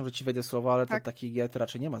ci, przepraszam, że ci wejdę słowo, ale tak. To takich gier to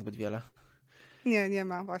raczej nie ma zbyt wiele. Nie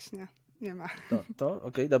ma właśnie. Nie ma.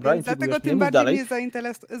 Okej, dobra. Dlatego tym bardziej mnie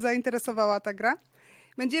zainteresowała ta gra.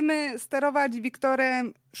 Będziemy sterować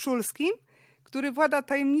Wiktorem Szulskim, który włada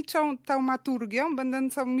tajemniczą taumaturgią,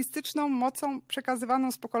 będącą mistyczną mocą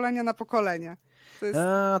przekazywaną z pokolenia na pokolenie.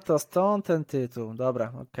 To stąd ten tytuł.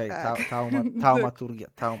 Dobra, okej. Tak. Taumaturgia.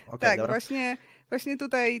 Tak, dobra. Właśnie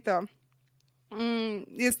tutaj to.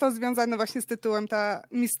 Jest to związane właśnie z tytułem ta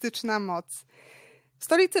mistyczna moc. W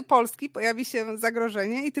stolicy Polski pojawi się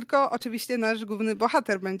zagrożenie i tylko oczywiście nasz główny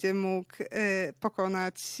bohater będzie mógł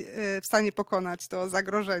w stanie pokonać to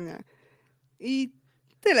zagrożenie. I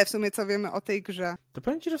tyle w sumie, co wiemy o tej grze. To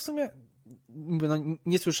powiem ci, że w sumie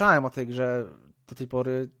nie słyszałem o tej grze do tej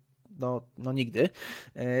pory nigdy.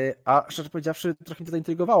 A szczerze powiedziawszy, trochę mnie to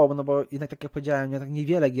zaintrygowało, bo jednak tak jak powiedziałem, tak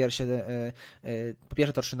niewiele gier się po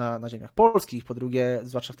pierwsze toczy na ziemiach polskich, po drugie,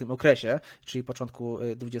 zwłaszcza w tym okresie, czyli początku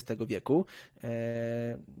XX wieku,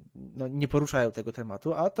 nie poruszają tego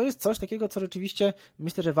tematu, a to jest coś takiego, co rzeczywiście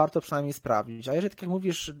myślę, że warto przynajmniej sprawdzić. A jeżeli, tak jak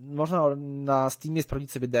mówisz, można na Steamie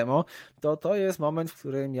sprawdzić sobie demo, to jest moment, w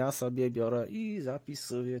którym ja sobie biorę i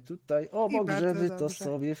zapisuję tutaj obok, żeby to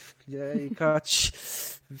sobie wklejkać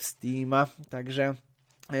w Steama.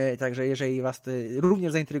 Także jeżeli was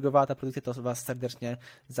również zaintrygowała ta produkcja, to was serdecznie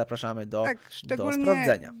zapraszamy do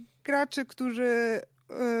sprawdzenia. Graczy, którzy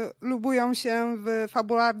lubują się w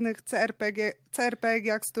fabularnych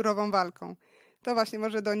CRPG-ach z turową walką. To właśnie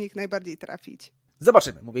może do nich najbardziej trafić.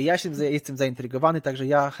 Zobaczymy. Mówię, ja jestem zaintrygowany, także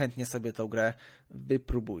ja chętnie sobie tą grę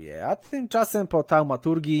wypróbuję. A tymczasem po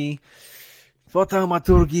taumaturgii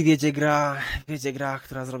wiedzie gra,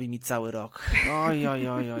 która zrobi mi cały rok. Oj.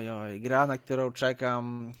 Gra, na którą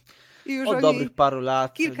czekam od dobrych paru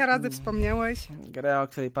lat. Kilka razy wspomniałeś. Grę, o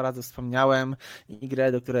której parę razy wspomniałem i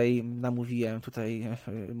grę, do której namówiłem tutaj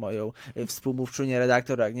moją współmówczynię,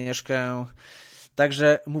 redaktor Agnieszkę.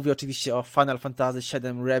 Także mówię oczywiście o Final Fantasy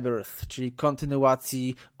VII Rebirth, czyli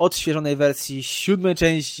kontynuacji odświeżonej wersji 7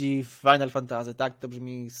 części Final Fantasy. Tak, to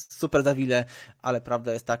brzmi super zawile, ale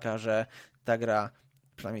prawda jest taka, że ta gra,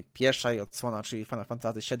 przynajmniej pierwsza jej odsłona, czyli Final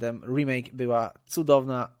Fantasy VII Remake, była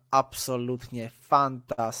cudowna, absolutnie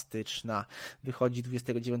fantastyczna. Wychodzi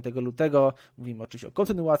 29 lutego, mówimy oczywiście o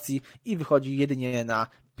kontynuacji i wychodzi jedynie na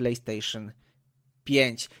PlayStation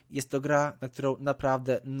 5. Jest to gra, na którą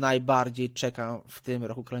naprawdę najbardziej czekam w tym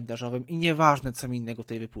roku kalendarzowym i nieważne, co mi innego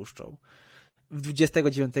tutaj wypuszczą.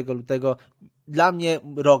 29 lutego dla mnie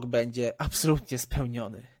rok będzie absolutnie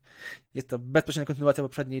spełniony. Jest to bezpośrednia kontynuacja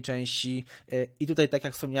poprzedniej części i tutaj, tak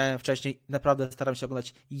jak wspomniałem wcześniej, naprawdę staram się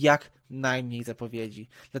oglądać jak najmniej zapowiedzi.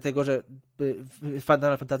 Dlatego, że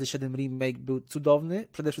Final Fantasy VII Remake był cudowny,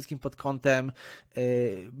 przede wszystkim pod kątem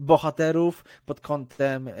bohaterów, pod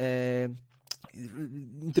kątem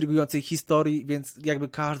intrygującej historii, więc jakby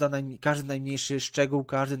każdy najmniejszy szczegół,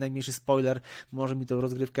 każdy najmniejszy spoiler może mi tą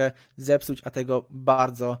rozgrywkę zepsuć, a tego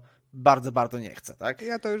bardzo, bardzo, bardzo nie chcę, tak?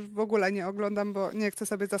 Ja to już w ogóle nie oglądam, bo nie chcę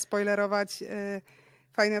sobie zaspoilerować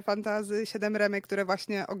Final Fantasy VII Remake, które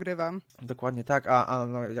właśnie ogrywam. Dokładnie tak, a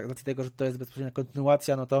jak z racji tego, że to jest bezpośrednia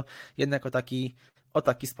kontynuacja, no to jednak o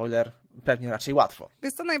taki spoiler pewnie raczej łatwo.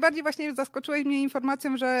 Wiesz co, najbardziej właśnie zaskoczyłeś mnie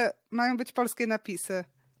informacją, że mają być polskie napisy.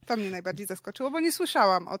 To mnie najbardziej zaskoczyło, bo nie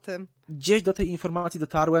słyszałam o tym. Gdzieś do tej informacji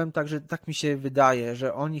dotarłem, także tak mi się wydaje,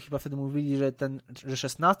 że oni chyba wtedy mówili, że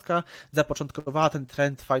 16 zapoczątkowała ten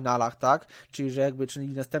trend w finalach, tak? Czyli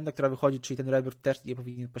następna, która wychodzi, czyli ten Rebirth też je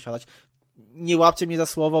powinien posiadać. Nie łapcie mnie za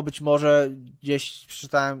słowo, być może gdzieś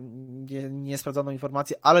przeczytałem niesprawdzoną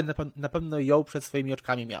informację, ale na pewno ją przed swoimi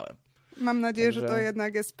oczkami miałem. Mam nadzieję, Także... że to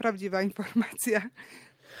jednak jest prawdziwa informacja.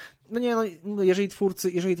 Jeżeli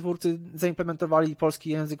twórcy zaimplementowali polski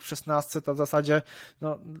język w 16, to w zasadzie,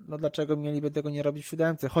 dlaczego mieliby tego nie robić w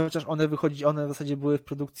 7? Chociaż one w zasadzie były w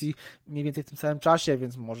produkcji mniej więcej w tym samym czasie,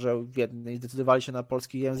 więc może w jednej zdecydowali się na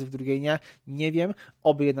polski język, w drugiej nie wiem.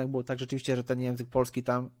 Oby jednak było tak rzeczywiście, że ten język polski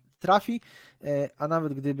tam trafi, a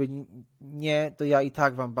nawet gdyby nie, to ja i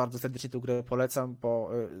tak wam bardzo serdecznie tę grę polecam,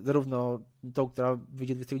 bo zarówno tą, która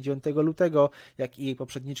wyjdzie 29 lutego, jak i jej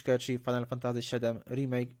poprzedniczkę, czyli Final Fantasy VII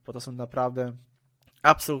Remake, bo to są naprawdę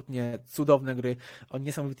absolutnie cudowne gry o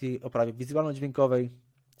niesamowitej oprawie wizualno-dźwiękowej,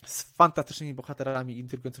 z fantastycznymi bohaterami i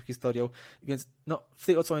intrygującą historią, więc w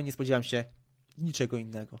tej odsłonie nie spodziewałem się niczego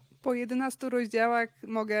innego. Po 11 rozdziałach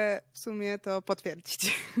mogę w sumie to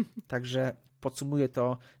potwierdzić. Także podsumuję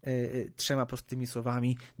to 3 prostymi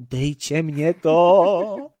słowami. Dejcie mnie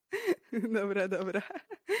to! Dobra.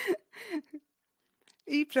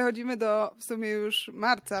 I przechodzimy do w sumie już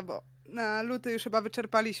marca, bo na luty już chyba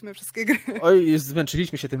wyczerpaliśmy wszystkie gry. Oj,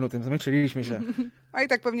 zmęczyliśmy się tym lutym, zmęczyliśmy się. A i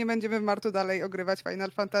tak pewnie będziemy w marcu dalej ogrywać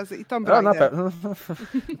Final Fantasy i Tomb Raider. Na pewno.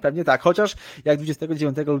 Pewnie tak, chociaż jak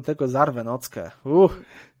 29 lutego zarwę nockę.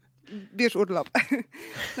 Bierz urlop.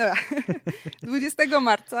 Dobra. 20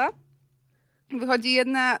 marca wychodzi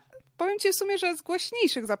jedna, powiem ci w sumie, że z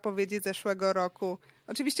głośniejszych zapowiedzi zeszłego roku.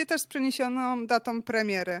 Oczywiście też z przeniesioną datą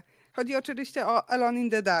premiery. Chodzi oczywiście o Alone in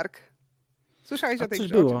the Dark. Słyszałeś o tej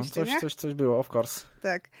grze oczywiście, nie? Coś było, of course.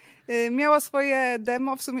 Tak. Miało swoje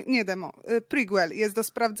demo, w sumie nie demo, prequel. Jest do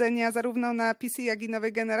sprawdzenia zarówno na PC, jak i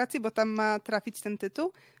nowej generacji, bo tam ma trafić ten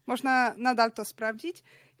tytuł. Można nadal to sprawdzić.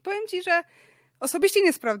 Powiem ci, że osobiście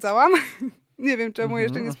nie sprawdzałam. Nie wiem, czemu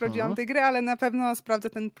jeszcze nie sprawdziłam tej gry, ale na pewno sprawdzę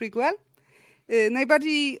ten prequel.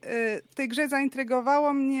 Najbardziej w tej grze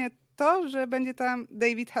zaintrygowało mnie to, że będzie tam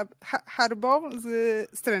David Harbour z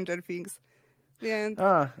Stranger Things. Więc...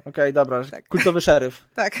 Okej, dobra. Tak. Kultowy szeryf.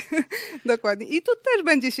 Tak, dokładnie. I tu też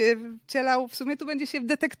będzie się wcielał, w sumie tu będzie się w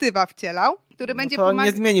detektywa wcielał, który będzie pomagał.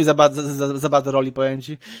 Nie zmienił za bardzo roli, powiem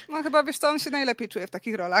ci. No chyba wiesz co, on się najlepiej czuje w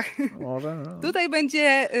takich rolach. Może. No. Tutaj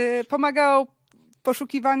będzie pomagał w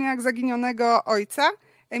poszukiwaniach zaginionego ojca,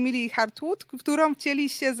 Emily Hartwood, w którą wcieli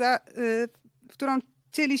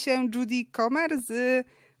się Judy Comer z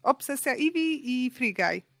Obsesja Evie i Free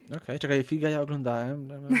Guy. Okej, czekaj, Figa ja oglądałem.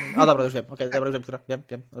 A dobra, już wiem. Dobra, już wiem, która. Wiem,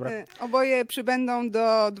 dobra. Oboje przybędą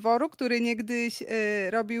do dworu, który niegdyś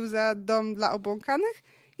robił za dom dla obłąkanych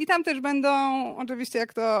i tam też będą, oczywiście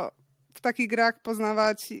jak to w takich grach,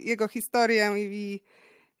 poznawać jego historię i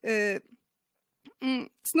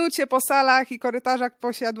snuć się po salach i korytarzach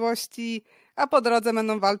posiadłości, a po drodze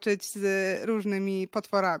będą walczyć z różnymi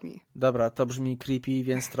potworami. Dobra, to brzmi creepy,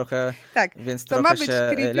 więc trochę, tak, więc to trochę ma być się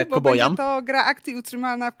creepy, lekko bo bojam. będzie to gra akcji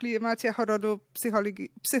utrzymana w klimacie horroru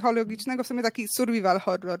psychologicznego, w sumie taki survival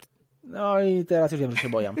horror. No i teraz już wiem, że się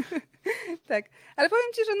bojam. Tak, ale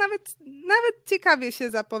powiem ci, że nawet ciekawie się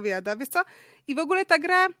zapowiada, wiesz co? I w ogóle ta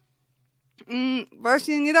gra,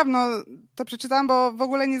 właśnie niedawno to przeczytałam, bo w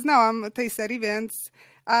ogóle nie znałam tej serii,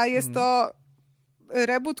 a jest to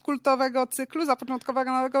reboot kultowego cyklu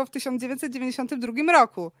zapoczątkowanego w 1992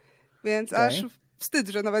 roku, więc aż wstyd,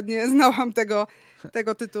 że nawet nie znałam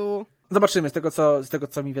tego tytułu. Zobaczymy. Z tego,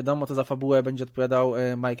 co mi wiadomo, to za fabułę będzie odpowiadał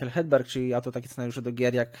Michael Hedberg, czyli autor takich scenariuszy do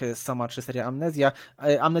gier jak sama czy seria Amnezja.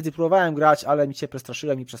 Amnezję próbowałem grać, ale mi się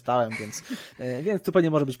przestraszyłem i przestałem, więc tu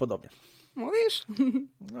pewnie może być podobnie. Mówisz?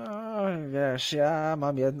 No, wiesz, ja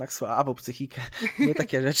mam jednak słabą psychikę. Mnie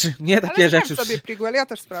takie rzeczy... Ale sprawdź sobie prequel, ja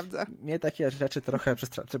też sprawdzę. Mnie takie rzeczy trochę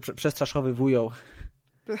przestraszowywują.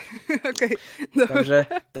 Okej,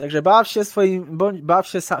 Także baw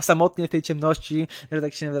się samotnie w tej ciemności, że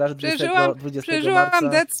tak się wyrażę 20 marca. Przeżyłam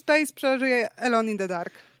Dead Space, przeżyję Alone in the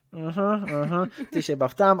Dark. Ty się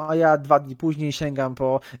baw tam, a ja 2 dni później sięgam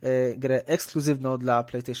po grę ekskluzywną dla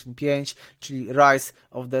PlayStation 5, czyli Rise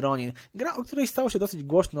of the Ronin. Gra, o której stało się dosyć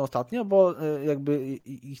głośno ostatnio, bo jakby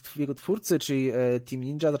jego twórcy, czyli Team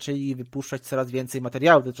Ninja, zaczęli wypuszczać coraz więcej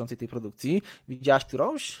materiałów dotyczących tej produkcji. Widziałaś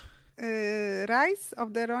którąś? Rise of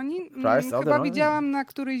the Ronin? Chyba widziałam na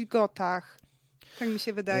którychś gotach. Tak mi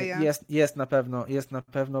się wydaje. Jest na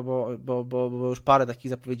pewno, bo już parę takich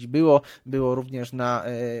zapowiedzi było. Było również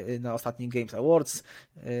na ostatnich Games Awards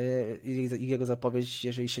i jego zapowiedź,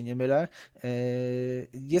 jeżeli się nie mylę.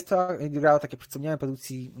 Jest to gra, tak jak wspomniałem,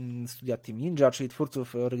 produkcji studia Team Ninja, czyli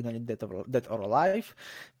twórców oryginalnie Dead or Alive.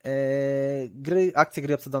 Akcja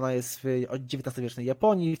gry obsadzona jest w XIX-wiecznej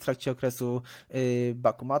Japonii w trakcie okresu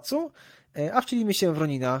Bakumatsu. A wcielimy się w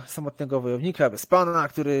Ronina, samotnego wojownika bez pana,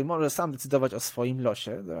 który może sam decydować o swoim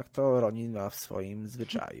losie, jak to Ronin ma w swoim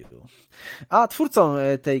zwyczaju. A twórcą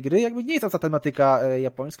tej gry jakby nie jest to ta tematyka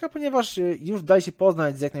japońska, ponieważ już daje się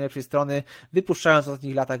poznać z jak najlepszej strony, wypuszczając w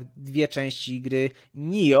ostatnich latach 2 części gry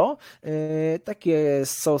Nioh, takie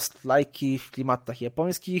Souls-like'i w klimatach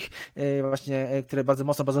japońskich, właśnie, które bardzo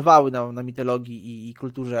mocno bazowały na mitologii i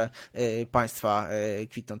kulturze państwa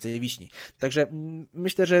kwitnącej wiśni. Także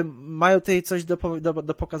myślę, że mają tutaj coś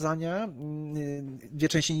do pokazania. 2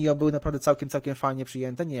 części Nioh były naprawdę całkiem fajnie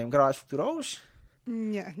przyjęte. Nie wiem, grałaś w którąś?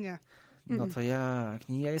 Nie. No to jak?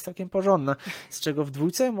 Nioh jest całkiem porządna. Z czego w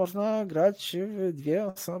 2 można grać w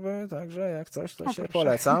 2 osoby, także jak coś, to się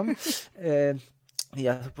polecam.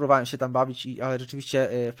 Ja próbowałem się tam bawić, ale rzeczywiście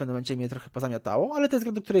w pewnym momencie mnie trochę pozamiatało, ale to jest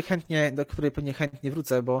gra, do której pewnie chętnie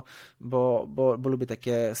wrócę, bo lubię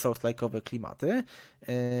takie Souls-like'owe klimaty.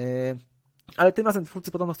 Ale tym razem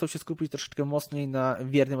twórcy podobno chcą się skupić troszeczkę mocniej na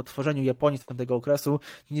wiernym odtworzeniu Japonii z tamtego okresu,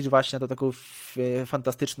 niż właśnie na to taką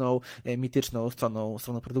fantastyczną, mityczną stroną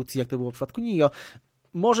produkcji, jak to było w przypadku Nioh.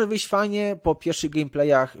 Może wyjść fajnie, po pierwszych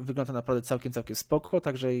gameplayach wygląda naprawdę całkiem spoko,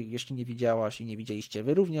 także jeśli nie widziałaś i nie widzieliście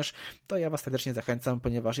wy również, to ja was serdecznie zachęcam,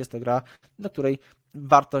 ponieważ jest to gra, na której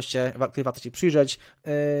warto się przyjrzeć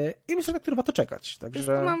i myślę, na którą warto czekać.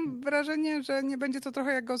 Także Mam wrażenie, że nie będzie to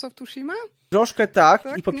trochę jak Ghost of Tsushima? Troszkę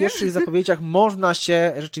tak i po nie? pierwszych zapowiedziach można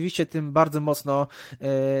się rzeczywiście tym bardzo mocno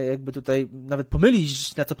jakby tutaj nawet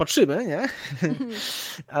pomylić, na co patrzymy, nie?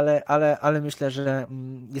 ale myślę, że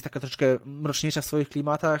jest taka troszeczkę mroczniejsza w swoich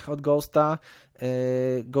klimatach od Ghosta.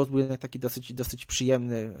 Ghost był jednak taki dosyć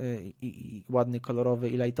przyjemny i ładny, kolorowy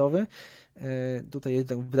i lightowy. Tutaj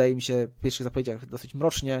jednak wydaje mi się w pierwszych zapowiedziach dosyć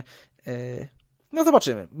mrocznie. No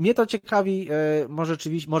zobaczymy. Mnie to ciekawi,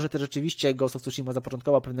 może też rzeczywiście Ghost of Tsushima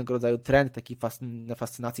zapoczątkował pewnego rodzaju trend takiej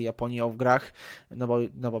fascynacji Japonią w grach,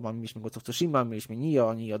 no bo mieliśmy Ghost of Tsushima, mieliśmy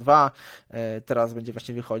Nioh 2, teraz będzie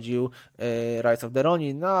właśnie wychodził Rise of the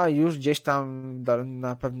Ronin, no a już gdzieś tam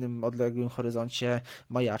na pewnym odległym horyzoncie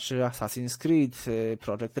majaczy Assassin's Creed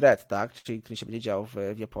Project Red, tak, czyli który się będzie działo w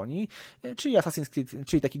Japonii, czyli Assassin's Creed,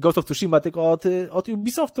 czyli taki Ghost of Tsushima tylko od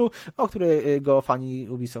Ubisoftu, o którego fani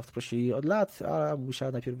Ubisoft prosili od lat, a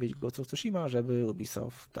musiała najpierw wyjść Ghost of Tsushima, żeby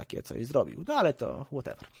Ubisoft takie coś zrobił. No ale to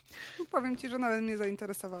whatever. Powiem ci, że nawet mnie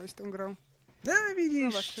zainteresowałeś tą grą. No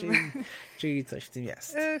widzisz, czyli coś w tym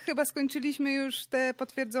jest. Chyba skończyliśmy już te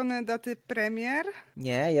potwierdzone daty premier.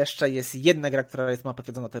 Nie, jeszcze jest jedna gra, która ma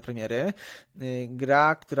potwierdzone te premiery.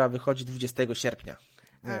 Gra, która wychodzi 20 sierpnia.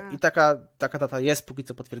 I taka data jest póki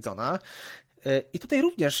co potwierdzona. I tutaj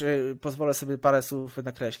również pozwolę sobie parę słów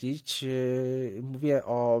nakreślić. Mówię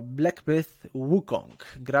o Black Myth Wukong.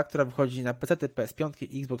 Gra, która wychodzi na PC, PS5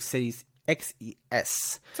 i Xbox Series X i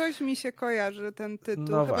S. Coś mi się kojarzy ten tytuł.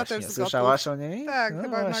 No chyba właśnie, też z słyszałaś o niej? Tak, no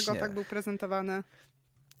chyba właśnie. na Gotach był prezentowany.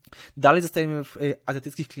 Dalej zostajemy w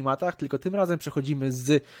azjatyckich klimatach, tylko tym razem przechodzimy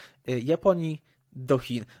z Japonii do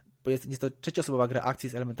Chin. Bo jest to trzecioosobowa gra akcji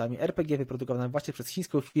z elementami RPG wyprodukowana właśnie przez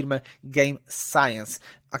chińską firmę Game Science.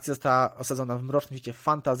 Akcja została osadzona w mrocznym świecie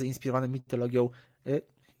fantasy inspirowanym mitologią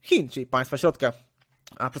Chin, czyli państwa środka.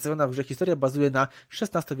 A przedstawiona w grze historia bazuje na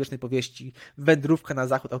XVI-wiecznej powieści Wędrówka na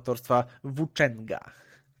zachód autorstwa Wuchenga.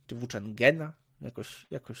 Czy Wuchengena?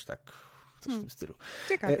 Jakoś tak. Coś w tym stylu.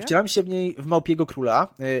 Ciekawie. Wcielam się w niej w małpiego króla,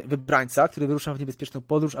 wybrańca, który wyrusza w niebezpieczną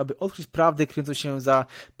podróż, aby odkryć prawdę kryjącą się za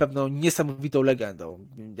pewną niesamowitą legendą.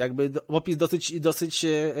 Jakby opis dosyć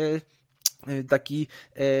taki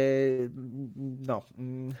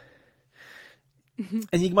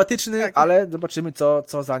enigmatyczny, tak. Ale zobaczymy,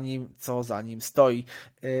 co za nim stoi.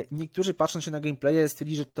 Niektórzy, patrząc się na gameplaye,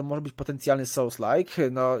 stwierdzili, że to może być potencjalny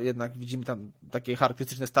Souls-like. No jednak widzimy tam takie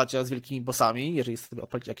charakterystyczne starcia z wielkimi bossami, jeżeli sobie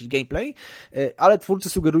odpalić jakiś gameplay, ale twórcy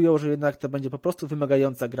sugerują, że jednak to będzie po prostu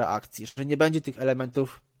wymagająca gra akcji, że nie będzie tych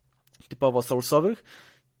elementów typowo Soulsowych.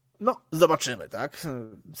 No, zobaczymy, tak?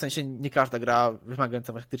 W sensie nie każda gra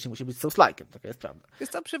wymagająca faktycznie musi być Souls-like'em, taka jest prawda. Wiesz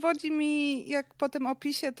co, przywodzi mi, jak po tym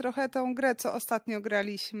opisie, trochę tą grę, co ostatnio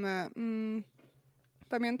graliśmy.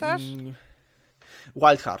 Pamiętasz?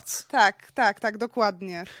 Wild Hearts. Tak,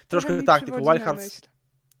 dokładnie. Troszkę tak, tylko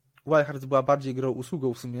Wild Hearts była bardziej grą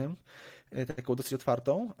usługą w sumie, taką dosyć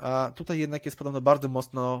otwartą, a tutaj jednak jest podobno bardzo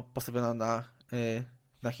mocno postawiona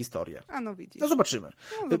na na historię. A no widzisz. No zobaczymy.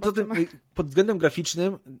 No, Poza tym, zobaczymy. pod względem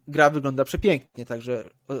graficznym gra wygląda przepięknie, także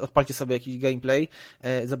odpalcie sobie jakiś gameplay,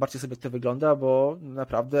 zobaczcie sobie, jak to wygląda, bo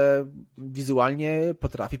naprawdę wizualnie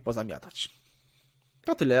potrafi pozamiatać.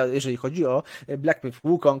 To tyle, jeżeli chodzi o Black Myth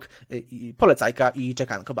Wukong, polecajka i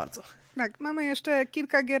czekanko bardzo. Tak, mamy jeszcze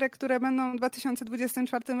kilka gierek, które będą w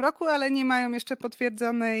 2024 roku, ale nie mają jeszcze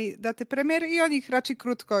potwierdzonej daty premiery i o nich raczej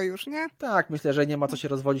krótko już, nie? Tak, myślę, że nie ma co się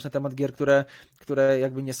rozwodzić na temat gier, które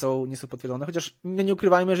jakby nie są potwierdzone, chociaż nie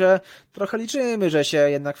ukrywajmy, że trochę liczymy, że się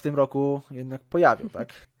jednak w tym roku jednak pojawią, tak?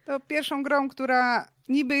 To pierwszą grą, która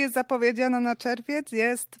niby jest zapowiedziana na czerwiec,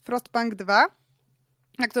 jest Frostpunk 2,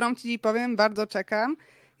 na którą ci powiem, bardzo czekam.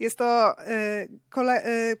 Jest to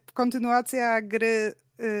kontynuacja gry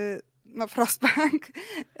Frostpunk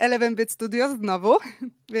 11-bit Studios znowu,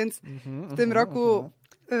 więc w tym roku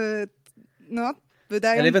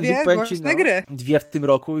wydają dwie głośne gry. Dwie w tym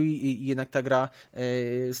roku i jednak ta gra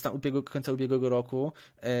z końca ubiegłego roku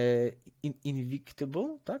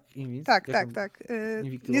Invictable, tak? Tak.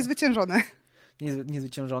 Niezwyciężony.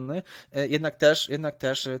 Niezwyciężony. Jednak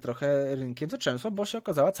też trochę rynkiem zaczęsła, bo się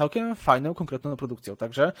okazała całkiem fajną, konkretną produkcją.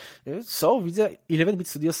 Także widzę, 11-bit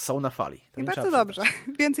Studios są na fali. I bardzo dobrze.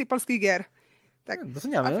 Więcej polskich gier. Tak.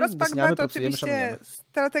 Doceniamy, a Frostpunk 2 to oczywiście szanujemy.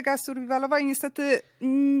 strategia survivalowa i niestety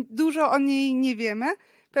dużo o niej nie wiemy.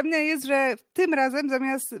 Pewne jest, że tym razem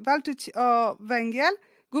zamiast walczyć o węgiel,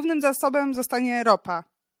 głównym zasobem zostanie ropa.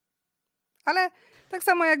 Ale tak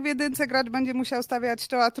samo jak w jedynce gracz będzie musiał stawiać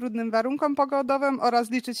czoła trudnym warunkom pogodowym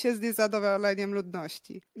oraz liczyć się z niezadowoleniem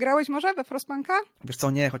ludności. Grałeś może we Frostpunka? Wiesz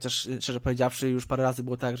co, nie, chociaż szczerze powiedziawszy już parę razy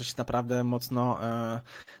było tak, że się naprawdę mocno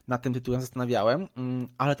nad tym tytułem zastanawiałem,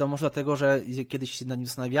 ale to może dlatego, że kiedyś się nad nim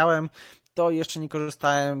zastanawiałem, to jeszcze nie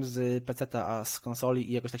korzystałem z PC-ta, a z konsoli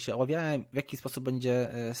i jakoś tak się obawiałem, w jaki sposób będzie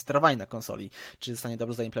sterowanie na konsoli. Czy zostanie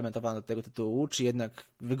dobrze zaimplementowane do tego tytułu, czy jednak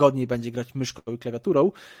wygodniej będzie grać myszką i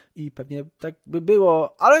klawiaturą i pewnie tak by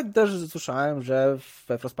było, ale też słyszałem, że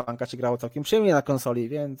we Frostpunka się grało całkiem przyjemnie na konsoli,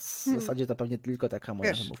 więc w zasadzie to pewnie tylko taka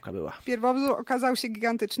moja wymówka była. Pierwowzór okazał się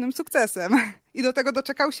gigantycznym sukcesem i do tego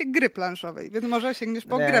doczekał się gry planszowej, więc może sięgniesz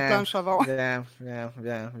po grę planszową.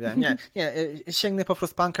 Wiem. Nie, sięgnę po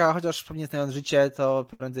Frostpunka, chociaż pewnie znając życie, to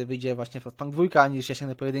prędzej wyjdzie właśnie Frostpunk 2, niż ja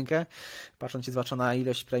sięgnę po jedynkę, patrząc się zwłaszcza na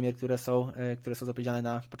ilość premier, które są zapowiedziane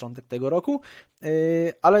na początek tego roku,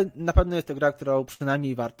 ale na pewno jest to gra, którą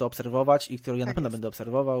przynajmniej warto obserwować i którą ja na pewno będę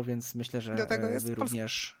obserwował, więc myślę, że do tego jest wy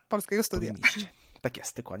również polskiego studia. powinniście. Tak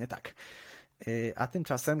jest, dokładnie tak. A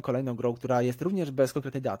tymczasem kolejną grą, która jest również bez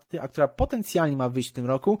konkretnej daty, a która potencjalnie ma wyjść w tym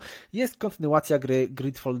roku, jest kontynuacja gry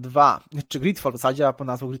Gridfall 2, czy Gridfall w zasadzie, po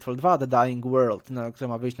nazwą Gridfall 2 The Dying World, która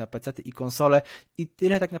ma wyjść na PC i konsole i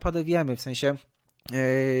tyle tak naprawdę wiemy, w sensie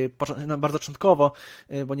bardzo początkowo,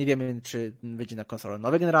 bo nie wiemy, czy wyjdzie na konsolę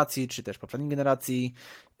nowej generacji, czy też poprzedniej generacji.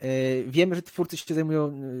 Wiemy, że twórcy się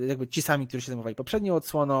zajmują jakby ci sami, którzy się zajmowali poprzednią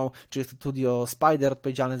odsłoną, czy jest to studio Spider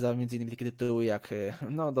odpowiedzialne za m.in. takie tytuły jak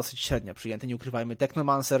dosyć średnio przyjęte, nie ukrywajmy,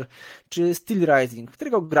 Technomancer, czy Steel Rising,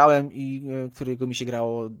 którego grałem i którego mi się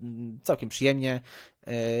grało całkiem przyjemnie,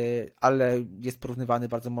 ale jest porównywany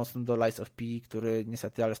bardzo mocno do Lies of P, który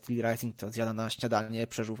niestety, ale Steel Rising to zjada na śniadanie,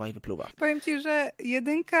 przeżuwa i wypluwa. Powiem ci, że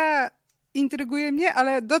jedynka intryguje mnie,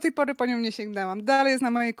 ale do tej pory po nią nie sięgnęłam. Dalej jest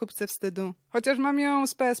na mojej kupce wstydu. Chociaż mam ją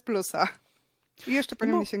z PS Plusa. I jeszcze po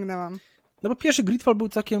nią nie sięgnęłam. No bo pierwszy Gridfall był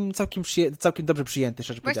całkiem dobrze przyjęty,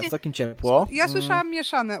 szczerze powiedziawszy, całkiem ciepło. Ja słyszałam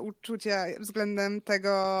mieszane uczucia względem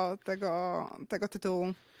tego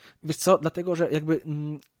tytułu. Wiesz co, dlatego, że jakby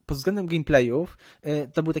pod względem gameplayów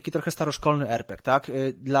to był taki trochę staroszkolny RPG, tak?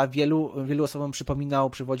 Dla wielu osobom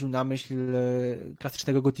przywodził na myśl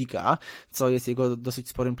klasycznego Gotika, co jest jego dosyć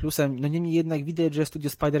sporym plusem. No niemniej jednak widać, że Studio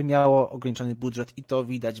Spider miało ograniczony budżet i to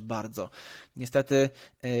widać bardzo. Niestety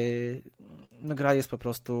gra jest po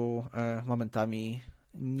prostu momentami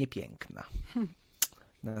niepiękna.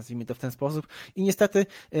 Nazwijmy to w ten sposób. I niestety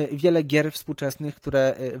wiele gier współczesnych,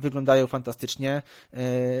 które wyglądają fantastycznie,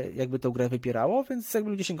 jakby tą grę wypierało, więc jakby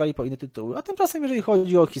ludzie sięgali po inne tytuły. A tymczasem, jeżeli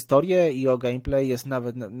chodzi o historię i o gameplay, jest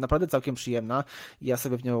nawet naprawdę całkiem przyjemna. Ja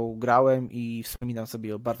sobie w nią grałem i wspominam sobie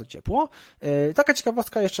ją bardzo ciepło. Taka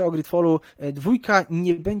ciekawostka jeszcze o Gridfallu. 2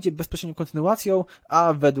 nie będzie bezpośrednią kontynuacją,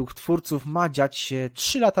 a według twórców ma dziać się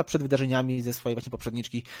 3 lata przed wydarzeniami ze swojej właśnie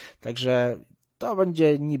poprzedniczki. Także to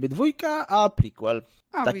będzie niby 2, a prequel.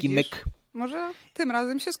 Taki widzisz, myk. Może tym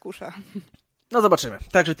razem się skuszę. No zobaczymy.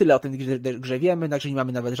 Także tyle o tej grze wiemy, także nie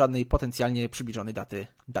mamy nawet żadnej potencjalnie przybliżonej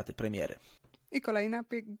daty premiery. I kolejna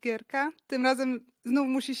gierka. Tym razem znów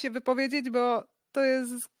musisz się wypowiedzieć, bo to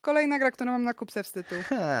jest kolejna gra, którą mam na kupce wstydu.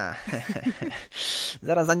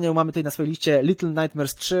 Zaraz za nią mamy tutaj na swojej liście Little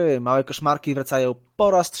Nightmares 3. Małe koszmarki wracają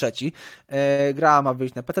po raz trzeci. Gra ma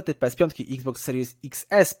wyjść na PC, PS5, Xbox Series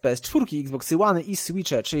XS, PS4, Xboxy One i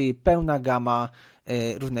Switche, czyli pełna gama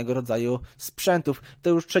różnego rodzaju sprzętów. To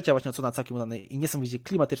już trzecia właśnie odsłona całkiem udanej i niesamowicie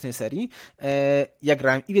klimatycznej serii. Ja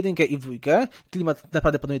grałem i w jedynkę, i w dwójkę. Klimat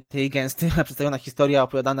naprawdę panuje tutaj gęsty, przedstawiona historia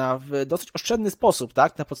opowiadana w dosyć oszczędny sposób,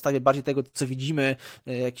 tak? Na podstawie bardziej tego, co widzimy,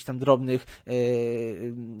 jakichś tam drobnych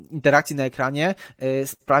interakcji na ekranie,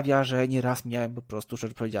 sprawia, że nieraz miałem po prostu,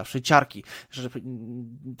 szczerze powiedziawszy, ciarki. Że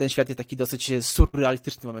ten świat jest taki dosyć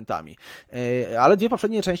surrealistyczny momentami. Ale dwie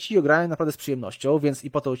poprzednie części ograłem naprawdę z przyjemnością, więc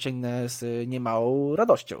i po to sięgnę z niemałą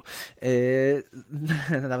radością.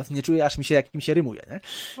 Nawet nie czuję, aż jak mi się rymuje. Nie?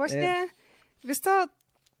 Właśnie, wiesz co,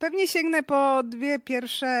 pewnie sięgnę po dwie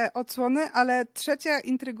pierwsze odsłony, ale trzecia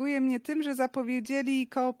intryguje mnie tym, że zapowiedzieli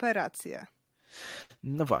kooperację.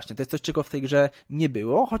 No właśnie, to jest coś, czego w tej grze nie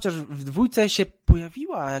było, chociaż w dwójce się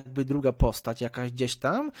pojawiła jakby druga postać jakaś gdzieś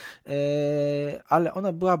tam, ale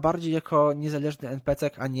ona była bardziej jako niezależny NPC,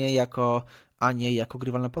 a nie jako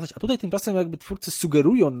grywalna postać. A tutaj tymczasem jakby twórcy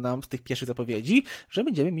sugerują nam z tych pierwszych zapowiedzi, że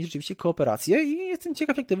będziemy mieć rzeczywiście kooperację i jestem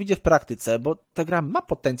ciekaw, jak to wyjdzie w praktyce, bo ta gra ma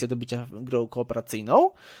potencjał do bycia grą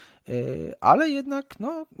kooperacyjną, ale jednak,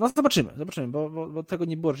 no zobaczymy, bo tego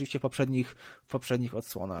nie było rzeczywiście w poprzednich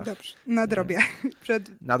odsłonach. Dobrze, nadrobię.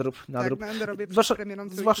 Nadrób. Tak, nadrobię przed premierą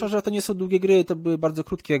trójki. Zwłaszcza, że to nie są długie gry, to były bardzo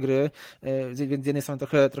krótkie gry, więc z jednej strony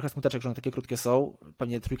trochę smuteczek, że one takie krótkie są,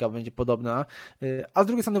 pewnie trójka będzie podobna, a z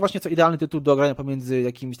drugiej strony właśnie to idealny tytuł do grania pomiędzy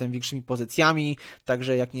jakimiś tam większymi pozycjami,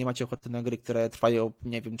 także jak nie macie ochoty na gry, które trwają,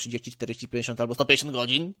 nie wiem, 30, 40, 50 albo 150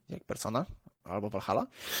 godzin, jak Persona, albo Valhalla,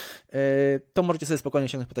 to możecie sobie spokojnie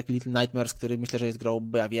sięgnąć po taki Little Nightmares, który myślę, że jest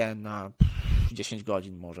grą, ja wiem, na 10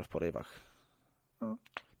 godzin może w porywach. No.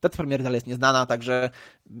 Data premiery dalej jest nieznana, także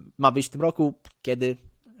ma wyjść w tym roku, kiedy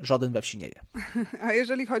żaden we wsi nie wie. A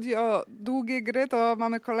jeżeli chodzi o długie gry, to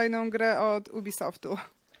mamy kolejną grę od Ubisoftu.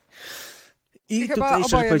 I chyba tutaj,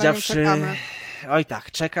 szczerze oboje powiedziawszy, na nią czekamy. oj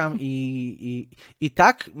tak, czekam i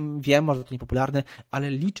tak, wiem, może to niepopularne,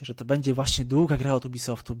 ale liczę, że to będzie właśnie długa gra od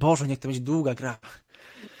Ubisoftu. Boże, niech to będzie długa gra.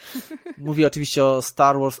 Mówię oczywiście o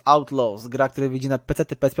Star Wars Outlaws, gra, która wyjdzie na PC,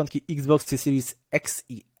 PS5, Xbox Series X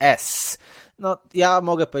i S. No, ja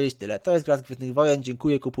mogę powiedzieć tyle. To jest gra z Gwiezdnych Wojen,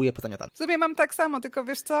 dziękuję, kupuję, pozamiatam. W sumie mam tak samo, tylko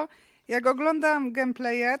wiesz co, jak oglądam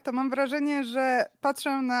gameplaye, to mam wrażenie, że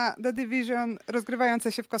patrzę na The Division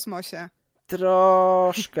rozgrywające się w kosmosie.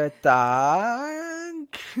 Troszkę tak,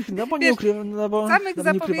 no bo nie ukrywam,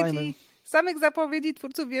 samych zapowiedzi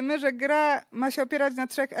twórców wiemy, że gra ma się opierać na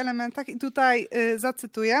 3 elementach i tutaj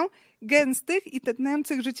zacytuję: gęstych i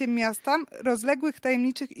tętniących życiem miasta, rozległych,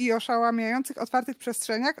 tajemniczych i oszałamiających otwartych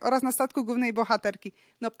przestrzeniach oraz na statku głównej bohaterki.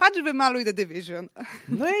 No patrz, wymaluj The Division.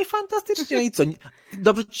 No i fantastycznie. I co?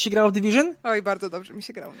 Dobrze ci się grało w Division? Oj, bardzo dobrze mi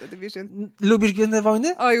się grało w The Division. Lubisz Gwiezdne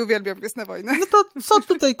Wojny? Oj, uwielbiam Gwiezdne Wojny. No to co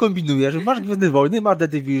tutaj kombinujesz? Masz Gwiezdne Wojny, masz The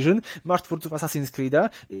Division, masz twórców Assassin's Creed'a.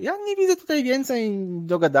 Ja nie widzę tutaj więcej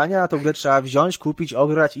do gadania. Tą grę trzeba wziąć, kupić,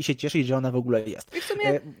 ograć i się cieszyć, że ona w ogóle jest. I w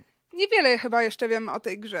sumie niewiele chyba jeszcze wiemy o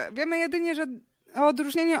tej grze. Wiemy jedynie, że o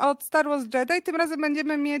odróżnieniu od Star Wars Jedi, tym razem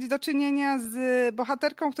będziemy mieć do czynienia z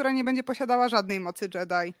bohaterką, która nie będzie posiadała żadnej mocy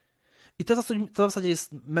Jedi. I to w zasadzie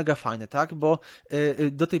jest mega fajne, tak? Bo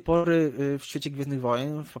do tej pory w świecie Gwiezdnych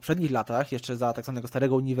Wojen, w poprzednich latach, jeszcze za tak zwanego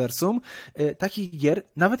starego uniwersum, takich gier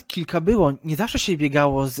nawet kilka było. Nie zawsze się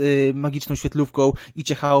biegało z magiczną świetlówką i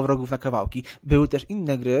ciechało wrogów na kawałki. Były też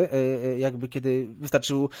inne gry, jakby kiedy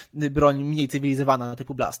wystarczył broń mniej cywilizowana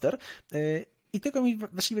typu blaster. I tego mi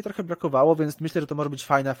właściwie trochę brakowało, więc myślę, że to może być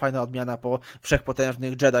fajna odmiana po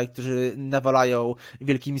wszechpotężnych Jedi, którzy nawalają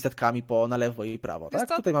wielkimi statkami na lewo i prawo.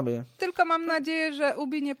 Tak? Tutaj mamy... Tylko mam nadzieję, że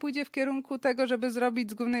Ubi nie pójdzie w kierunku tego, żeby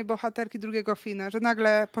zrobić z głównej bohaterki drugiego Fina, że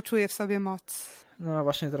nagle poczuje w sobie moc. No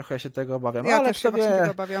właśnie trochę się tego obawiam. Ja ale też się właśnie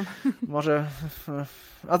tego obawiam. Może...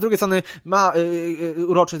 A z drugiej strony ma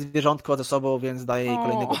urocze zwierzątko ze sobą, więc daje jej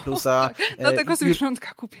kolejnego plusa. Dlatego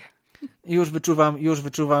zwierzątka kupię. Już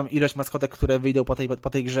wyczuwam ilość maskotek, które wyjdą po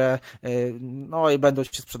tej grze. No i będą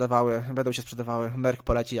się sprzedawały. Merk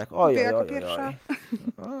poleci jak oj. Jako pierwsza.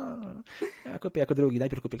 Ja kupię jako drugi,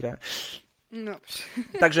 najpierw kupię grę. No.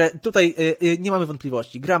 Także tutaj nie mamy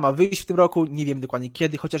wątpliwości. Gra ma wyjść w tym roku, nie wiem dokładnie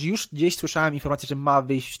kiedy, chociaż już gdzieś słyszałem informację, że ma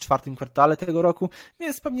wyjść w 4. kwartale tego roku,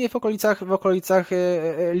 więc pewnie w okolicach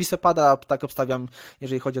listopada, tak obstawiam,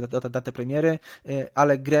 jeżeli chodzi o datę premiery,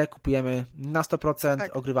 ale grę kupujemy na 100%,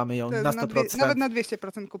 tak, ogrywamy ją na 100%. Nawet na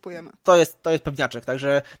 200% kupujemy. To jest pewniaczek,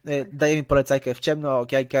 także dajemy polecajkę w ciemno,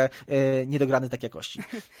 okejkę, niedograny tak jakości.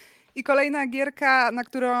 I kolejna gierka, na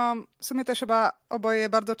którą w sumie też chyba oboje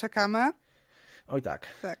bardzo czekamy. Oj tak.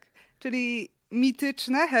 Tak. Czyli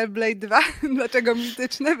mityczne Hellblade 2. Dlaczego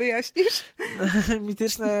mityczne? Wyjaśnisz?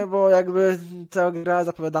 Mityczne, bo jakby ta gra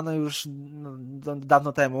zapowiadana już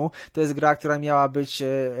dawno temu. To jest gra, która miała być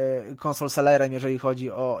konsol sellerem, jeżeli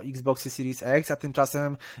chodzi o Xboxy Series X, a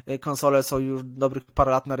tymczasem konsole są już dobrych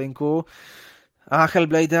parę lat na rynku. A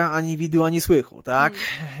Hellblade'a ani widu, ani słychu, tak?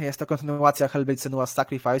 Jest to kontynuacja Hellblade Senua's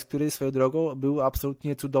Sacrifice, który swoją drogą był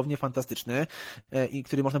absolutnie cudownie fantastyczny i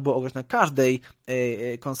który można było ograć na każdej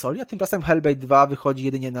konsoli, a tymczasem Hellblade 2 wychodzi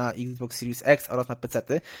jedynie na Xbox Series X oraz na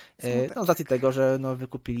PC-ty. No, z racji tego, że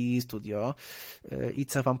wykupili studio i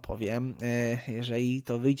co wam powiem, jeżeli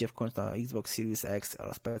to wyjdzie w końcu na Xbox Series X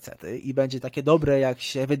oraz PC-ty i będzie takie dobre, jak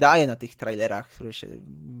się wydaje na tych trailerach, które się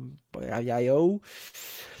pojawiają,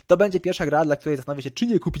 to będzie pierwsza gra, dla której zastanawiam się, czy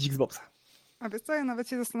nie kupić Xboxa. A wiesz co, ja nawet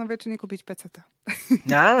się zastanawiam, czy nie kupić PC-ta.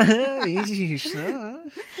 Widzisz, no.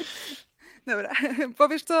 Dobra,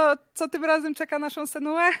 powiesz co tym razem czeka naszą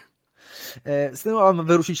Senuę? Senua ma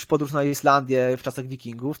wyruszyć w podróż na Islandię w czasach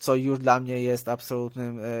wikingów, co już dla mnie jest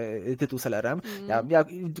absolutnym tytuł sellerem. Ja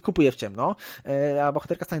kupuję w ciemno, a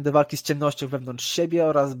bohaterka stanie do walki z ciemnością wewnątrz siebie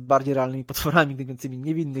oraz bardziej realnymi potworami gnębiącymi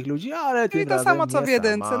niewinnych ludzi, ale tym Czyli to razem samo co nie w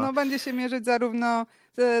jedynce, sama. no będzie się mierzyć zarówno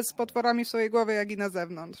z potworami w swojej głowie, jak i na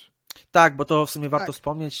zewnątrz. Tak, bo to w sumie warto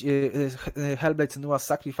wspomnieć, Hellblade Senua's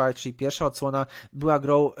Sacrifice, czyli pierwsza odsłona, była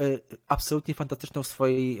grą absolutnie fantastyczną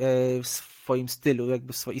w swoim stylu,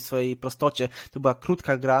 jakby w swojej prostocie. To była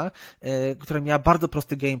krótka gra, która miała bardzo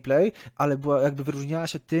prosty gameplay, ale wyróżniała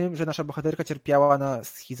się tym, że nasza bohaterka cierpiała na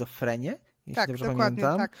schizofrenię, jeśli dobrze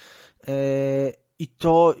pamiętam. Tak. I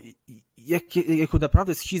to jaką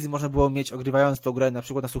naprawdę schizy można było mieć ogrywając tą grę na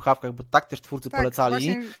przykład na słuchawkach, bo tak też twórcy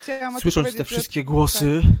polecali, słysząc te wszystkie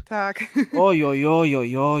głosy. Tak. Oj.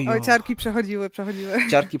 Oj, ciarki przechodziły.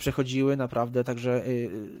 Ciarki przechodziły, naprawdę, także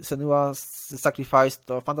Senua's Sacrifice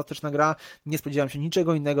to fantastyczna gra. Nie spodziewałem się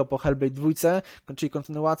niczego innego po Hellblade 2, czyli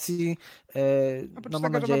kontynuacji. Oprócz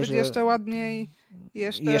tego, że ma być jeszcze ładniej.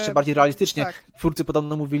 Jeszcze bardziej realistycznie. Tak. Twórcy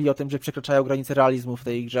podobno mówili o tym, że przekraczają granice realizmu w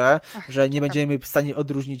tej grze, że nie będziemy w stanie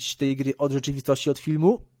odróżnić tej gry od rzeczywistości, od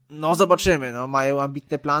filmu. No zobaczymy, mają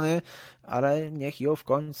ambitne plany, ale niech ją w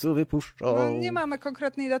końcu wypuszczą. No, nie mamy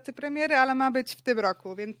konkretnej daty premiery, ale ma być w tym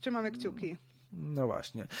roku, więc trzymamy kciuki. No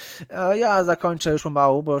właśnie. Ja zakończę już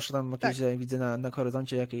pomału, bo już tam jakieś widzę na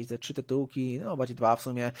horyzoncie jakieś 3 tytułki, bardziej 2 w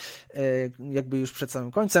sumie, jakby już przed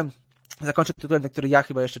samym końcem. Zakończę tytułem, na który ja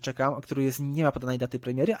chyba jeszcze czekam, a który nie ma podanej daty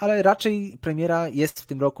premiery, ale raczej premiera jest w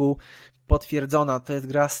tym roku potwierdzona. To jest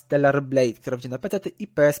gra Stellar Blade, która będzie na PC i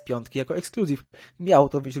PS5 jako ekskluzyw. Miało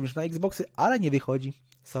to wyjść również na Xboxy, ale nie wychodzi.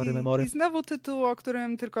 Sorry, memory. I znowu tytuł, o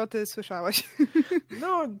którym tylko ty słyszałeś.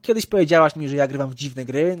 Kiedyś powiedziałaś mi, że ja grywam w dziwne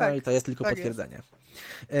gry, i to jest tylko potwierdzenie.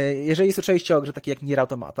 Jest. Jeżeli słyszeliście o grze takiej jak Nier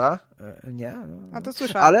Automata, nie? A to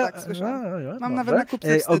słyszałam, ale, słyszałam. Mam nawet na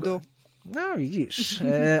kupce wstydu. No widzisz,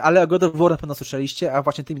 ale o God of War na pewno słyszeliście, a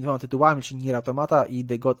właśnie tymi 2 tytułami, czyli Nier Automata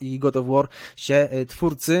i God of War się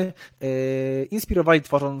twórcy inspirowali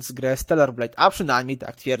tworząc grę Stellar Blade, a przynajmniej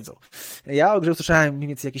tak twierdzą. Ja o grze usłyszałem mniej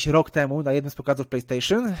więcej jakiś rok temu na jednym z pokazów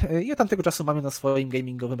PlayStation i od tamtego czasu mam ją na swoim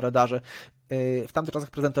gamingowym radarze. W tamtych czasach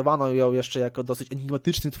prezentowano ją jeszcze jako dosyć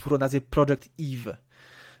enigmatyczny twór o nazwie Project Eve.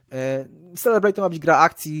 Stellar Blade to ma być gra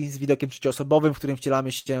akcji z widokiem trzecioosobowym, w którym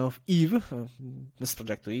wcielamy się w Eve, z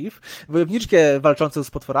Projectu Eve, wojowniczkę walczącą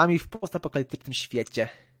z potworami w postapokaliptycznym świecie.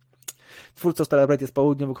 Twórcą Stellar Blade jest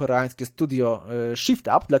południowo-koreańskie studio Shift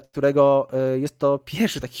Up, dla którego jest to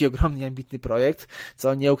pierwszy taki ogromny, ambitny projekt,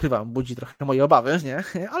 co nie ukrywam, budzi trochę moje obawy,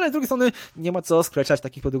 nie? Ale z drugiej strony nie ma co skręcać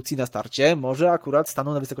takich produkcji na starcie. Może akurat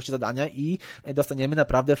staną na wysokości zadania i dostaniemy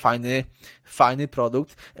naprawdę fajny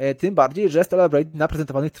produkt. Tym bardziej, że Stellar Blade na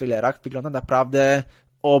prezentowanych trailerach wygląda naprawdę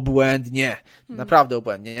obłędnie. Naprawdę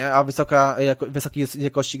obłędnie, nie? A wysokiej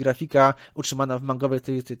jakości grafika utrzymana w mangowej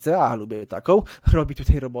stylistyce, a lubię taką, robi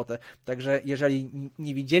tutaj robotę. Także jeżeli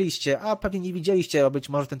nie widzieliście, a pewnie nie widzieliście, a być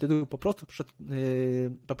może ten tytuł po prostu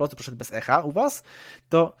poszedł bez echa u was,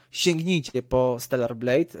 to sięgnijcie po Stellar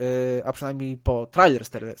Blade, a przynajmniej po trailer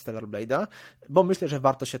Stellar Blade'a, bo myślę, że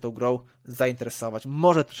warto się tą grą zainteresować.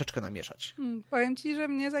 Może troszeczkę namieszać. Powiem ci, że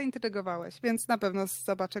mnie zaintrygowałeś, więc na pewno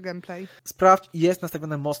zobaczę gameplay. Sprawdź, jest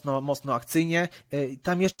nastawione mocno akcyjnie.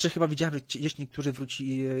 Tam jeszcze chyba widziałem, że gdzieś niektórzy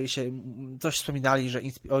coś wspominali, że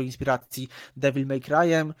o inspiracji Devil May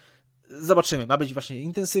Cry'em. Zobaczymy. Ma być właśnie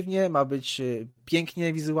intensywnie, ma być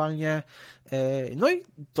pięknie wizualnie. No i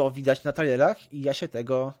to widać na trailerach i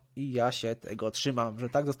ja się tego trzymam, że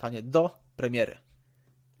tak zostanie do premiery.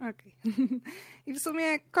 Okej. I w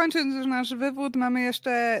sumie kończąc już nasz wywód, mamy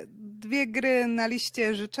jeszcze 2 gry na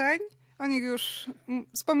liście życzeń. O nich już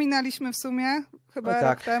wspominaliśmy w sumie chyba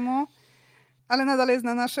rok temu. ale nadal jest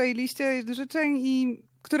na naszej liście życzeń,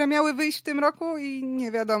 które miały wyjść w tym roku i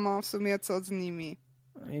nie wiadomo w sumie co z nimi.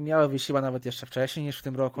 I miały wyjść chyba nawet jeszcze wcześniej niż w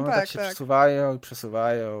tym roku. No Tak, tak się tak. przesuwają i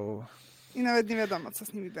przesuwają. I nawet nie wiadomo, co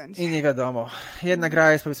z nimi będzie. I nie wiadomo. Jedna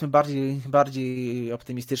gra jest powiedzmy bardziej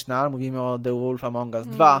optymistyczna. Mówimy o The Wolf Among Us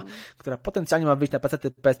 2, która potencjalnie ma wyjść na PC,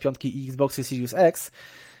 PS5 i Xboxy Series X.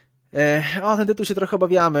 O ten tytuł się trochę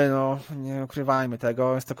obawiamy, no nie ukrywajmy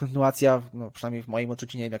tego. Jest to kontynuacja, no przynajmniej w moim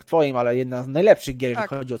odczuciu, nie wiem jak twoim, ale jedna z najlepszych gier, jeżeli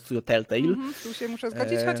chodzi o studio Telltale. Tu się muszę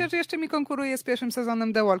zgodzić, chociaż jeszcze mi konkuruje z pierwszym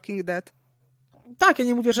sezonem The Walking Dead. Tak, ja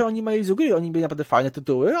nie mówię, że oni mają złe gry, oni byli naprawdę fajne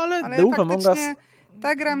tytuły, ale The Wolf Among Us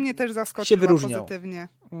ta gra mnie też zaskoczyła pozytywnie.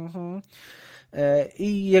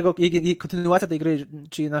 I jej kontynuacja tej gry,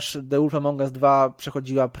 czyli nasz The Wolf Among Us 2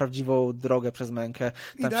 przechodziła prawdziwą drogę przez mękę.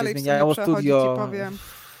 Tam się zmieniało studio,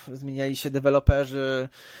 zmieniali się deweloperzy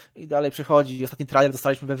i dalej przechodzi. Ostatni trailer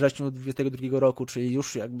dostaliśmy we wrześniu 2022 roku, czyli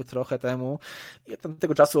już jakby trochę temu. I od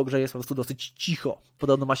tego czasu o grze jest po prostu dosyć cicho.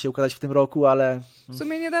 Podobno ma się ukazać w tym roku, ale... W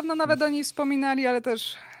sumie niedawno nawet o niej wspominali, ale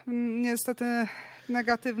też niestety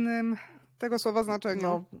negatywnym tego słowa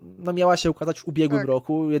znaczeniu. No miała się ukazać w ubiegłym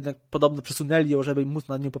roku, jednak podobno przesunęli ją, żeby móc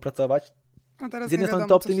nad nią popracować. Z jednej strony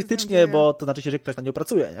to optymistycznie, bo to znaczy się, że ktoś na nią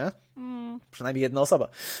pracuje, nie? Przynajmniej jedna osoba.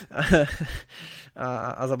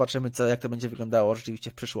 A zobaczymy, jak to będzie wyglądało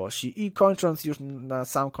rzeczywiście w przyszłości. I kończąc już na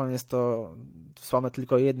sam koniec, to wspomnę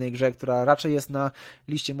tylko o jednej grze, która raczej jest na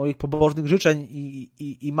liście moich pobożnych życzeń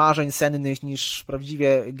i marzeń sennych niż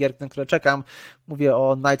prawdziwie gier, na które czekam. Mówię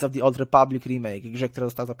o Knights of the Old Republic Remake, grze, która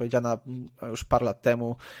została zapowiedziana już parę lat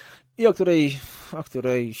temu i o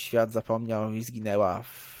której świat zapomniał i zginęła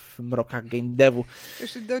w mrokach game devu.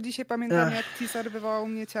 Jeszcze do dzisiaj pamiętam, jak teaser wywołał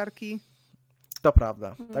mnie ciarki. To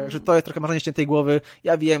prawda. Także to jest trochę marzenie ściętej głowy.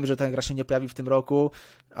 Ja wiem, że ta gra się nie pojawi w tym roku,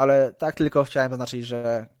 ale tak tylko chciałem zaznaczyć,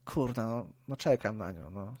 że kurde, no czekam na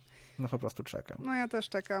nią. No po prostu czekam. No ja też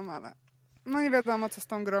czekam, ale no nie wiadomo co z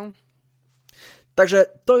tą grą. Także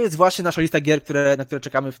to jest właśnie nasza lista gier, na które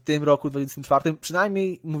czekamy w tym roku 2024.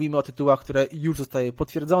 Przynajmniej mówimy o tytułach, które już zostały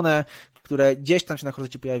potwierdzone, które gdzieś tam się na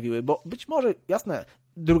horyzoncie pojawiły, bo być może, jasne,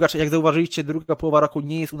 jak zauważyliście, druga połowa roku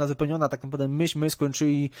nie jest u nas wypełniona, tak naprawdę myśmy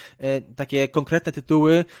skończyli takie konkretne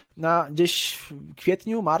tytuły na gdzieś w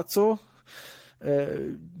kwietniu, marcu.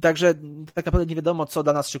 Także tak naprawdę nie wiadomo, co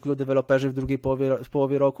dla nas szykują deweloperzy w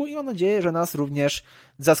połowie roku i mam nadzieję, że nas również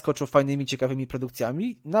zaskoczą fajnymi, ciekawymi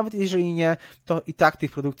produkcjami. Nawet jeżeli nie, to i tak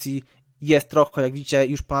tych produkcji jest trochę, jak widzicie,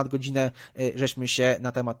 już ponad godzinę żeśmy się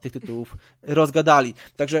na temat tych tytułów rozgadali.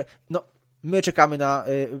 Także my czekamy na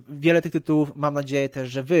wiele tych tytułów. Mam nadzieję też,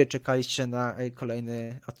 że wy czekaliście na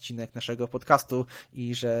kolejny odcinek naszego podcastu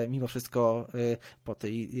i że mimo wszystko po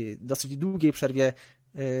tej dosyć długiej przerwie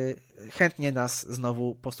chętnie nas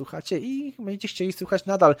znowu posłuchacie i będziecie chcieli słuchać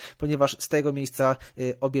nadal, ponieważ z tego miejsca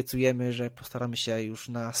obiecujemy, że postaramy się już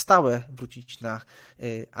na stałe wrócić na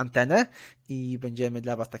antenę i będziemy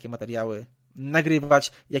dla was takie materiały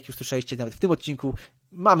nagrywać. Jak już słyszeliście, nawet w tym odcinku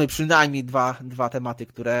mamy przynajmniej dwa tematy,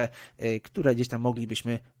 które gdzieś tam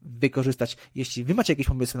moglibyśmy wykorzystać. Jeśli wy macie jakieś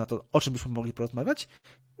pomysły na to, o czym byśmy mogli porozmawiać,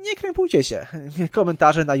 nie krępujcie się.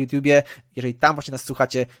 Komentarze na YouTubie, jeżeli tam właśnie nas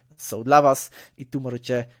słuchacie, są dla was i tu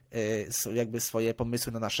możecie jakby swoje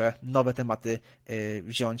pomysły na nasze nowe tematy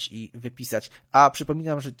wziąć i wypisać. A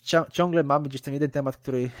przypominam, że ciągle mamy gdzieś tam jeden temat,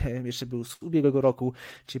 który jeszcze był z ubiegłego roku,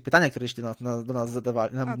 czyli pytania, które do nas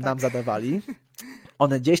zadawali, nam zadawali.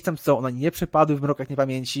 One gdzieś tam są, one nie przepadły w mrokach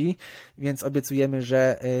niepamięci, więc obiecujemy,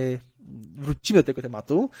 że wrócimy do tego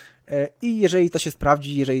tematu i jeżeli to się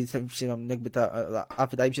sprawdzi, jeżeli się wam a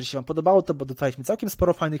wydaje mi się, że się wam podobało, to bo dostaliśmy całkiem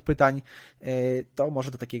sporo fajnych pytań, to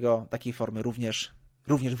może do takiej formy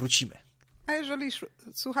również wrócimy. A jeżeli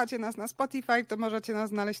słuchacie nas na Spotify, to możecie nas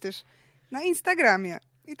znaleźć też na Instagramie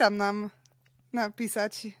i tam nam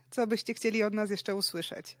napisać, co byście chcieli od nas jeszcze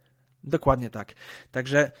usłyszeć. Dokładnie tak.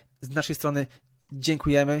 Także z naszej strony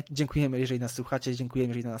dziękujemy, jeżeli nas słuchacie, dziękujemy,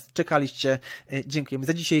 jeżeli na nas czekaliście, dziękujemy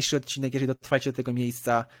za dzisiejszy odcinek, jeżeli dotrwaliście do tego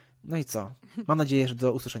miejsca. No i co? Mam nadzieję, że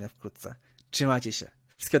do usłyszenia wkrótce. Trzymajcie się.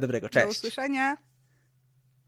 Wszystkiego dobrego. Cześć. Do usłyszenia.